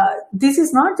this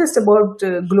is not just about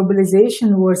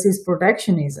globalization versus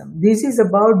protectionism. This is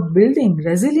about building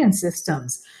resilient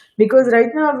systems. Because right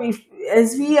now,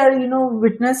 as we are,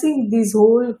 witnessing this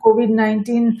whole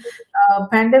COVID-19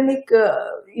 pandemic,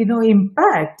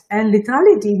 impact and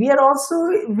lethality, we are also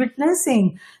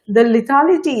witnessing the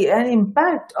lethality and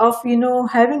impact of,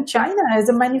 having China as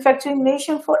a manufacturing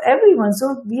nation for everyone.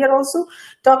 So we are also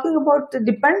talking about the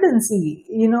dependency,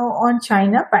 on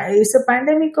China. It's a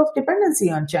pandemic of dependency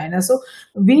on China. So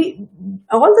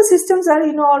all the systems are,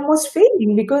 almost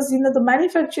failing because,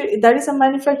 that is a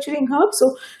manufacturing hub.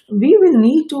 So we will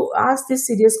need to ask these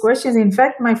serious questions. In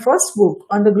fact, my first book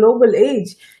on the global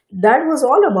age, that was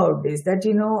all about this, that,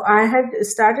 I had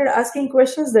started asking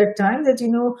questions that time that,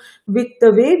 with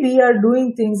the way we are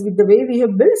doing things, with the way we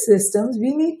have built systems,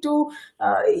 we need to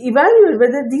evaluate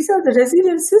whether these are the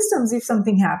resilient systems if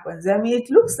something happens. I mean,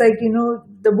 it looks like,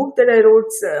 the book that I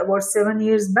wrote about 7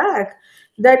 years back,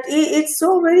 that it's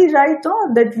so very right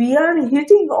on that we are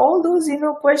hitting all those,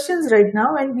 questions right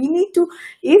now. And we need to,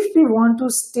 if we want to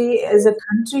stay as a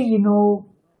country,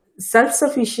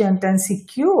 self-sufficient and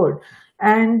secured,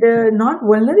 and not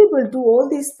vulnerable to all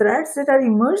these threats that are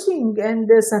emerging and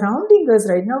surrounding us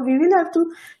right now, we will have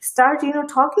to start,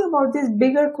 talking about these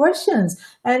bigger questions.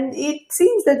 And it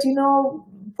seems that,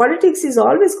 politics is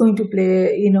always going to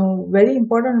play, very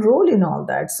important role in all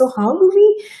that. So how do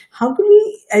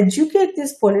we educate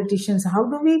these politicians? How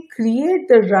do we create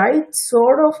the right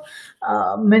sort of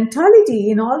mentality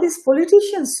in all these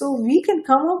politicians, so we can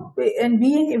come up and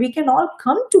we can all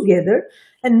come together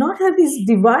and not have this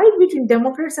divide between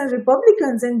Democrats and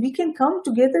Republicans, and we can come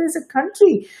together as a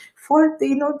country for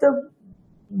the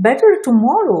better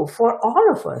tomorrow for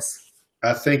all of us.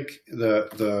 I think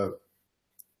the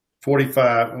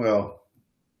 45, well,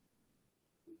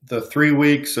 the 3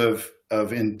 weeks of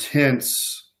intense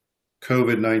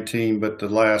COVID-19, but the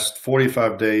last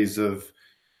 45 days of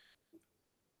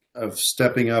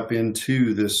stepping up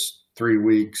into this 3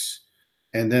 weeks,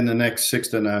 and then the next 6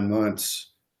 to 9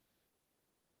 months,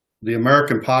 the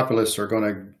American populace are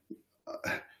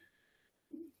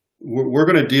we're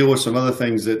going to deal with some other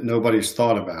things that nobody's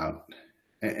thought about.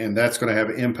 And that's going to have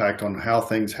an impact on how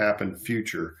things happen in the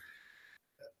future.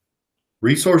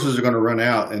 Resources are going to run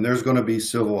out, and there's going to be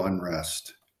civil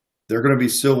unrest. There are going to be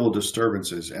civil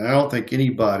disturbances. And I don't think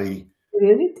anybody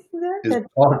Really think is that?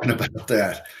 talking about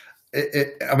that.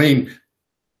 I mean,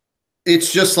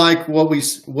 it's just like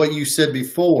what you said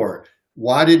before.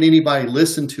 Why didn't anybody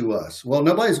listen to us? Well,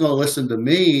 nobody's going to listen to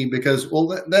me because,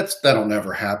 that'll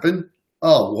never happen.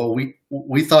 Oh, well,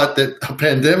 we thought that a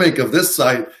pandemic of this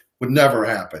site would never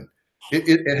happen.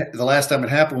 The last time it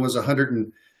happened was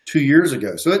 102 years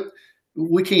ago. So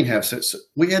we can't have.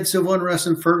 We had civil unrest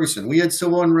in Ferguson. We had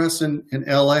civil unrest in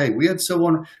LA. We had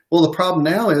well, the problem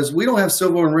now is we don't have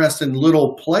civil unrest in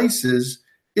little places.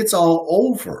 It's all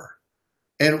over.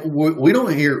 And we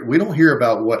don't hear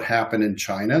about what happened in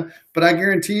China, but I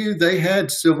guarantee you they had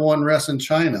civil unrest in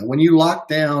China. When you lock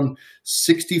down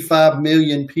 65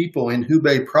 million people in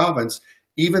Hubei province,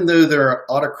 even though they're an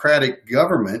autocratic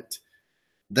government,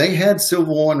 they had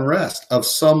civil unrest of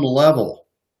some level.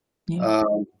 Yeah.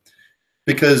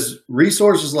 Because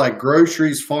resources like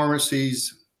groceries,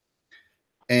 pharmacies,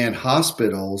 and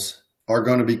hospitals are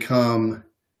going to become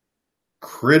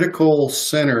critical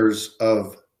centers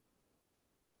of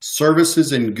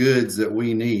services and goods that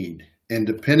we need. And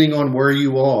depending on where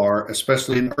you are,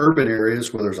 especially in urban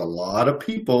areas where there's a lot of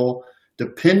people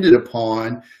dependent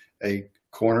upon a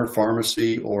corner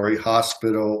pharmacy or a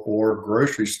hospital or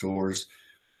grocery stores,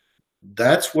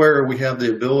 that's where we have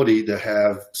the ability to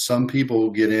have some people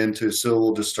get into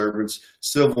civil disturbance,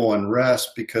 civil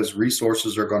unrest, because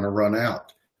resources are going to run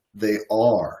out. They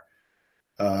are.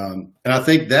 And I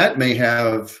think that may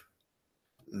have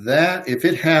that, if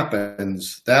it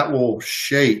happens, that will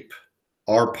shape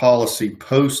our policy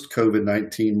post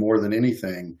COVID-19 more than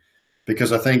anything,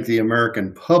 because I think the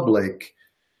American public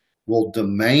will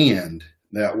demand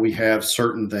that we have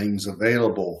certain things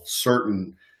available,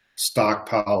 certain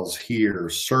stockpiles here,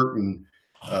 certain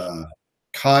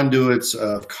conduits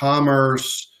of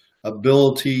commerce,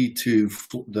 ability to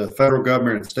the federal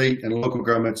government and state and local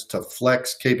governments to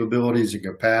flex capabilities and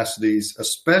capacities,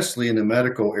 especially in the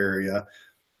medical area,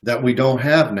 that we don't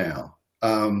have now.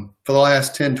 For the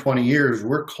last 10, 20 years,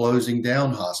 we're closing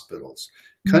down hospitals.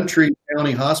 Country,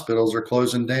 county hospitals are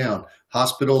closing down.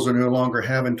 Hospitals are no longer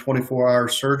having 24-hour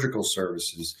surgical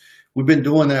services. We've been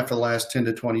doing that for the last 10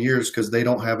 to 20 years because they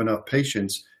don't have enough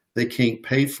patients. They can't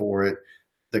pay for it.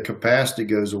 The capacity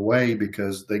goes away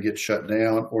because they get shut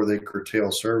down or they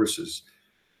curtail services.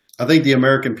 I think the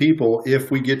American people,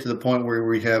 if we get to the point where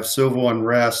we have civil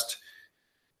unrest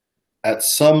at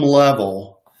some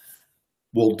level,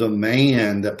 will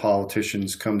demand that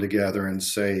politicians come together and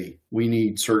say, we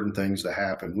need certain things to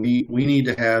happen. We need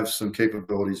to have some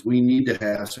capabilities. We need to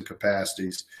have some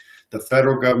capacities. The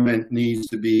federal government needs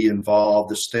to be involved.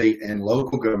 The state and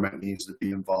local government needs to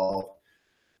be involved.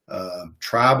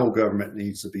 Tribal government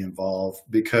needs to be involved,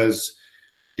 because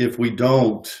if we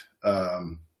don't,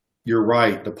 you're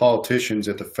right, the politicians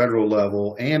at the federal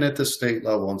level and at the state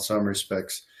level in some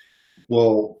respects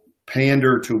will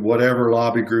pander to whatever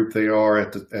lobby group they are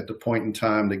at the point in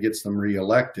time that gets them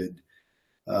reelected.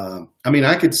 I mean,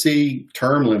 I could see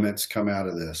term limits come out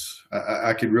of this.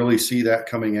 I could really see that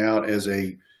coming out as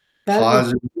a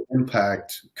positive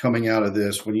impact coming out of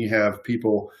this, when you have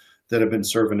people that have been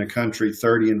serving the country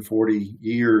 30 and 40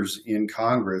 years in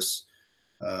Congress,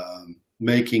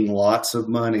 making lots of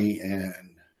money and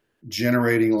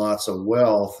generating lots of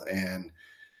wealth, and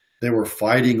they were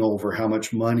fighting over how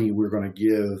much money we're going to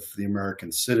give the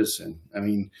American citizen. I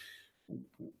mean,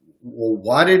 well,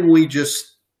 why didn't we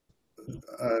just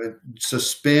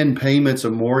suspend payments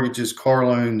of mortgages, car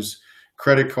loans,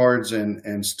 credit cards,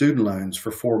 and student loans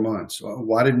for 4 months?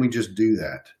 Why didn't we just do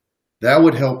that? That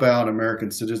would help out American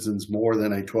citizens more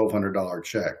than a $1,200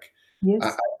 check.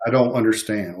 Yes. I don't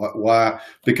understand why.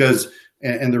 Because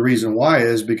And the reason why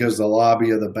is because the lobby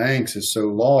of the banks is so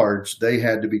large, they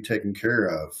had to be taken care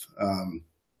of.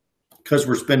 Because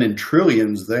we're spending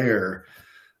trillions there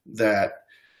that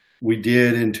we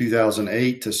did in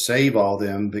 2008 to save all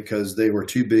them because they were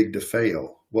too big to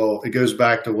fail. Well, it goes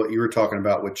back to what you were talking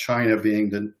about with China being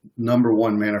the number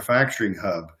one manufacturing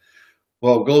hub.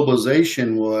 Well,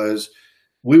 globalization was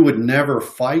we would never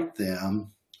fight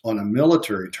them on a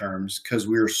military terms because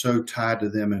we were so tied to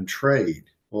them in trade.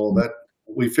 Well, that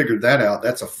we figured that out.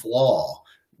 That's a flaw.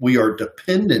 We are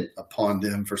dependent upon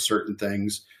them for certain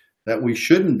things that we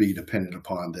shouldn't be dependent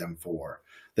upon them for,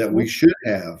 that we should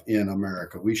have in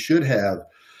America. We should have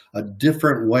a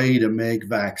different way to make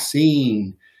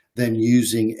vaccine than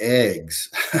using eggs.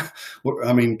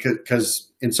 I mean,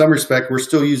 because in some respect, we're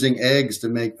still using eggs to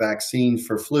make vaccines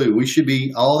for flu. We should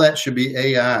be, all that should be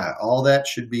AI. All that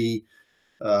should be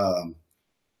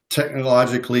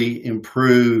technologically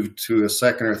improved to a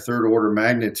second or third order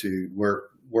magnitude where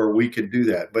we could do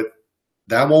that. But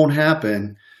that won't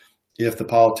happen if the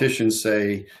politicians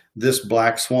say this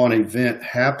black swan event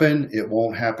happened, it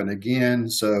won't happen again.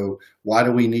 So why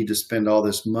do we need to spend all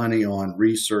this money on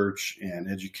research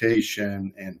and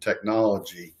education and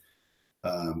technology?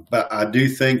 But I do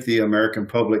think the American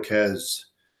public has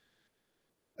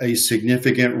a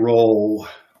significant role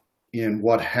in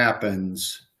what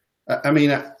happens. I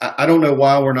mean, I don't know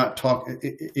why we're not talking.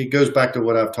 It goes back to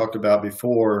what I've talked about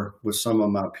before with some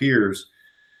of my peers.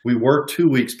 We were 2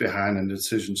 weeks behind in the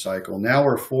decision cycle. Now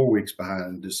we're 4 weeks behind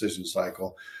in the decision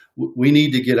cycle. We need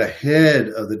to get ahead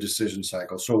of the decision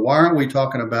cycle. So why aren't we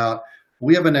talking about,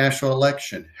 we have a national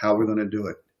election, how are we going to do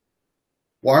it?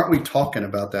 Why aren't we talking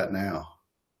about that now?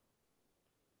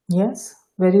 Yes,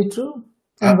 very true.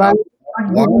 And why are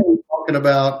we talking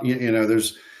about,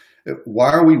 why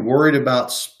are we worried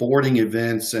about sporting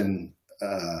events? And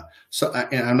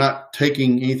and I'm not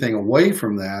taking anything away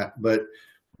from that, but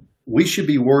we should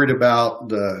be worried about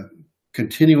the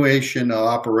continuation of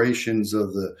operations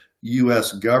of the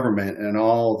U.S. government and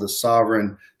all the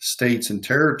sovereign states and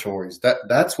territories.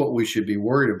 That's what we should be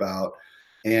worried about.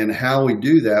 And how we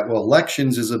do that, well,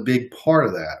 elections is a big part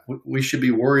of that. We should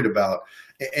be worried about,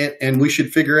 and we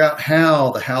should figure out how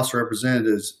the House of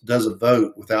Representatives does a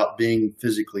vote without being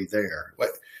physically there.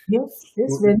 Yes,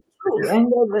 very true.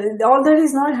 And all that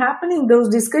is not happening, those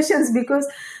discussions, because,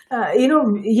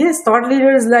 yes, thought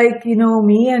leaders like,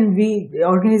 me and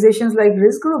organizations like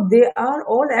Risk Group, they are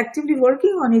all actively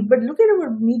working on it. But look at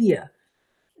our media.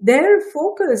 Their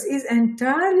focus is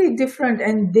entirely different,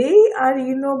 and they are,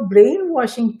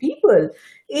 brainwashing people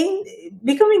in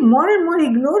becoming more and more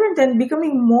ignorant and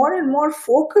becoming more and more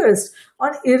focused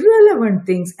on irrelevant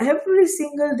things every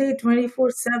single day,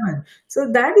 24/7. So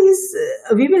that is,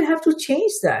 we will have to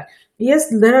change that. Yes,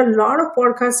 there are a lot of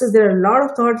podcasters, there are a lot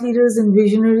of thought leaders and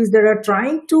visionaries that are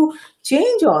trying to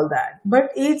change all that.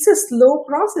 But it's a slow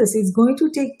process. It's going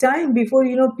to take time before,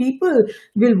 people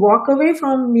will walk away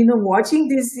from, watching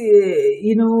these,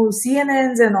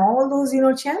 CNNs and all those,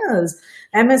 channels,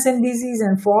 MSNBCs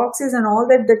and Foxes and all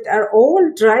that are all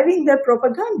driving their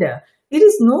propaganda. It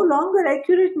is no longer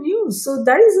accurate news. So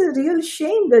that is a real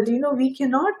shame that, we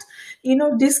cannot,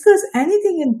 discuss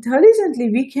anything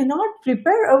intelligently. We cannot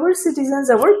prepare our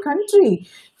citizens, our country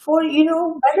for,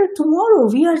 better tomorrow.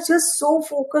 We are just so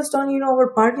focused on, our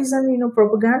partisan,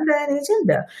 propaganda and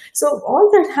agenda. So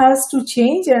all that has to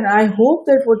change. And I hope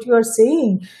that what you are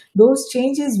saying, those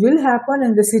changes will happen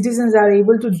and the citizens are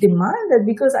able to demand that,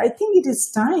 because I think it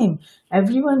is time.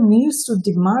 Everyone needs to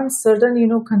demand certain,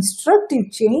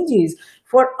 constructive changes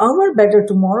for our better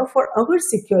tomorrow, for our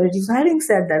security. So having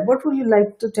said that, what would you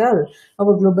like to tell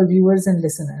our global viewers and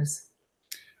listeners?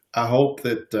 I hope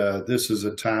that this is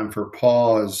a time for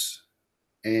pause,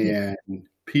 and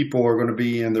people are going to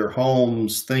be in their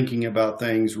homes thinking about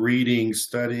things, reading,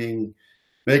 studying,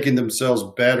 making themselves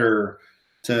better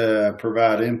to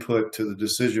provide input to the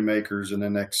decision makers in the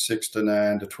next 6 to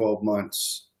 9 to 12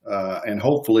 months. And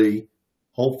hopefully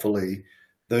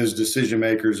those decision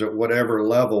makers at whatever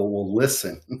level will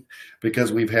listen,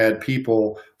 because we've had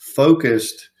people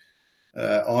focused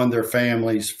on their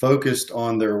families, focused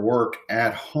on their work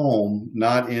at home,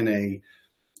 not in a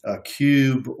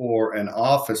cube or an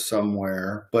office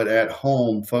somewhere, but at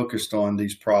home, focused on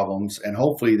these problems. And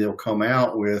hopefully they'll come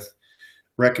out with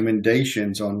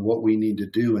recommendations on what we need to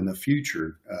do in the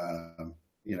future.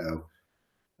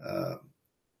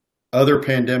 Other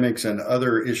pandemics and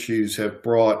other issues have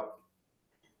brought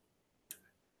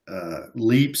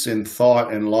leaps in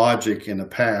thought and logic in the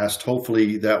past.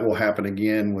 Hopefully that will happen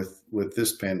again with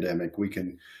this pandemic.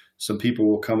 Some people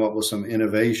will come up with some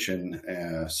innovation.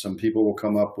 Some people will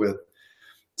come up with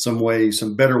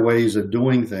some better ways of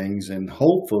doing things, and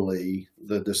hopefully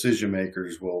the decision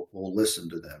makers will listen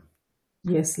to them.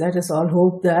 Yes, let us all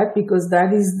hope that, because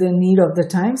that is the need of the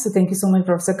time. So thank you so much,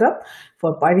 Professor Cup,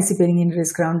 for participating in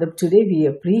Risk Roundup today. We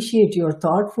appreciate your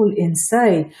thoughtful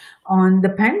insight on the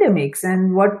pandemics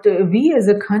and what we as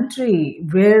a country,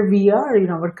 where we are,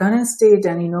 our current state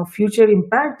and, future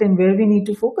impact, and where we need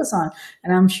to focus on.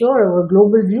 And I'm sure our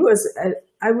global viewers,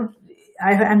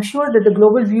 I'm sure that the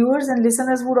global viewers and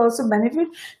listeners would also benefit,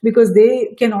 because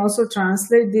they can also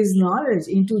translate this knowledge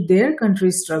into their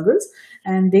country's struggles,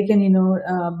 and they can,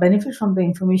 benefit from the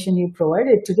information you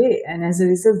provided today. And as a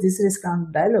result, this Risk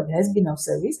Roundup dialogue has been of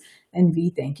service, and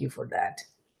we thank you for that.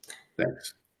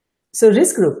 Thanks. So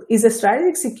Risk Group is a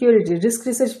strategic security risk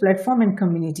research platform and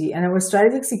community, and our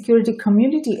strategic security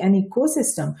community and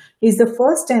ecosystem is the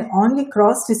first and only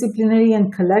cross-disciplinary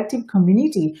and collective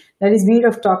community that is made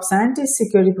of top scientists,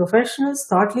 security professionals,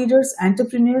 thought leaders,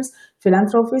 entrepreneurs,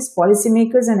 philanthropists,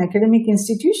 policymakers, and academic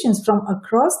institutions from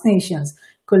across nations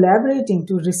collaborating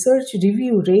to research,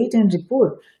 review, rate, and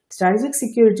report strategic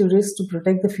security risks to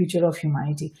protect the future of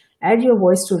humanity. Add your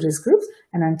voice to risk groups.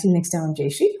 And until next time, I'm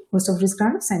Jayshree, host of Risk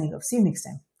Roundup, signing off. See you next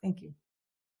time. Thank you.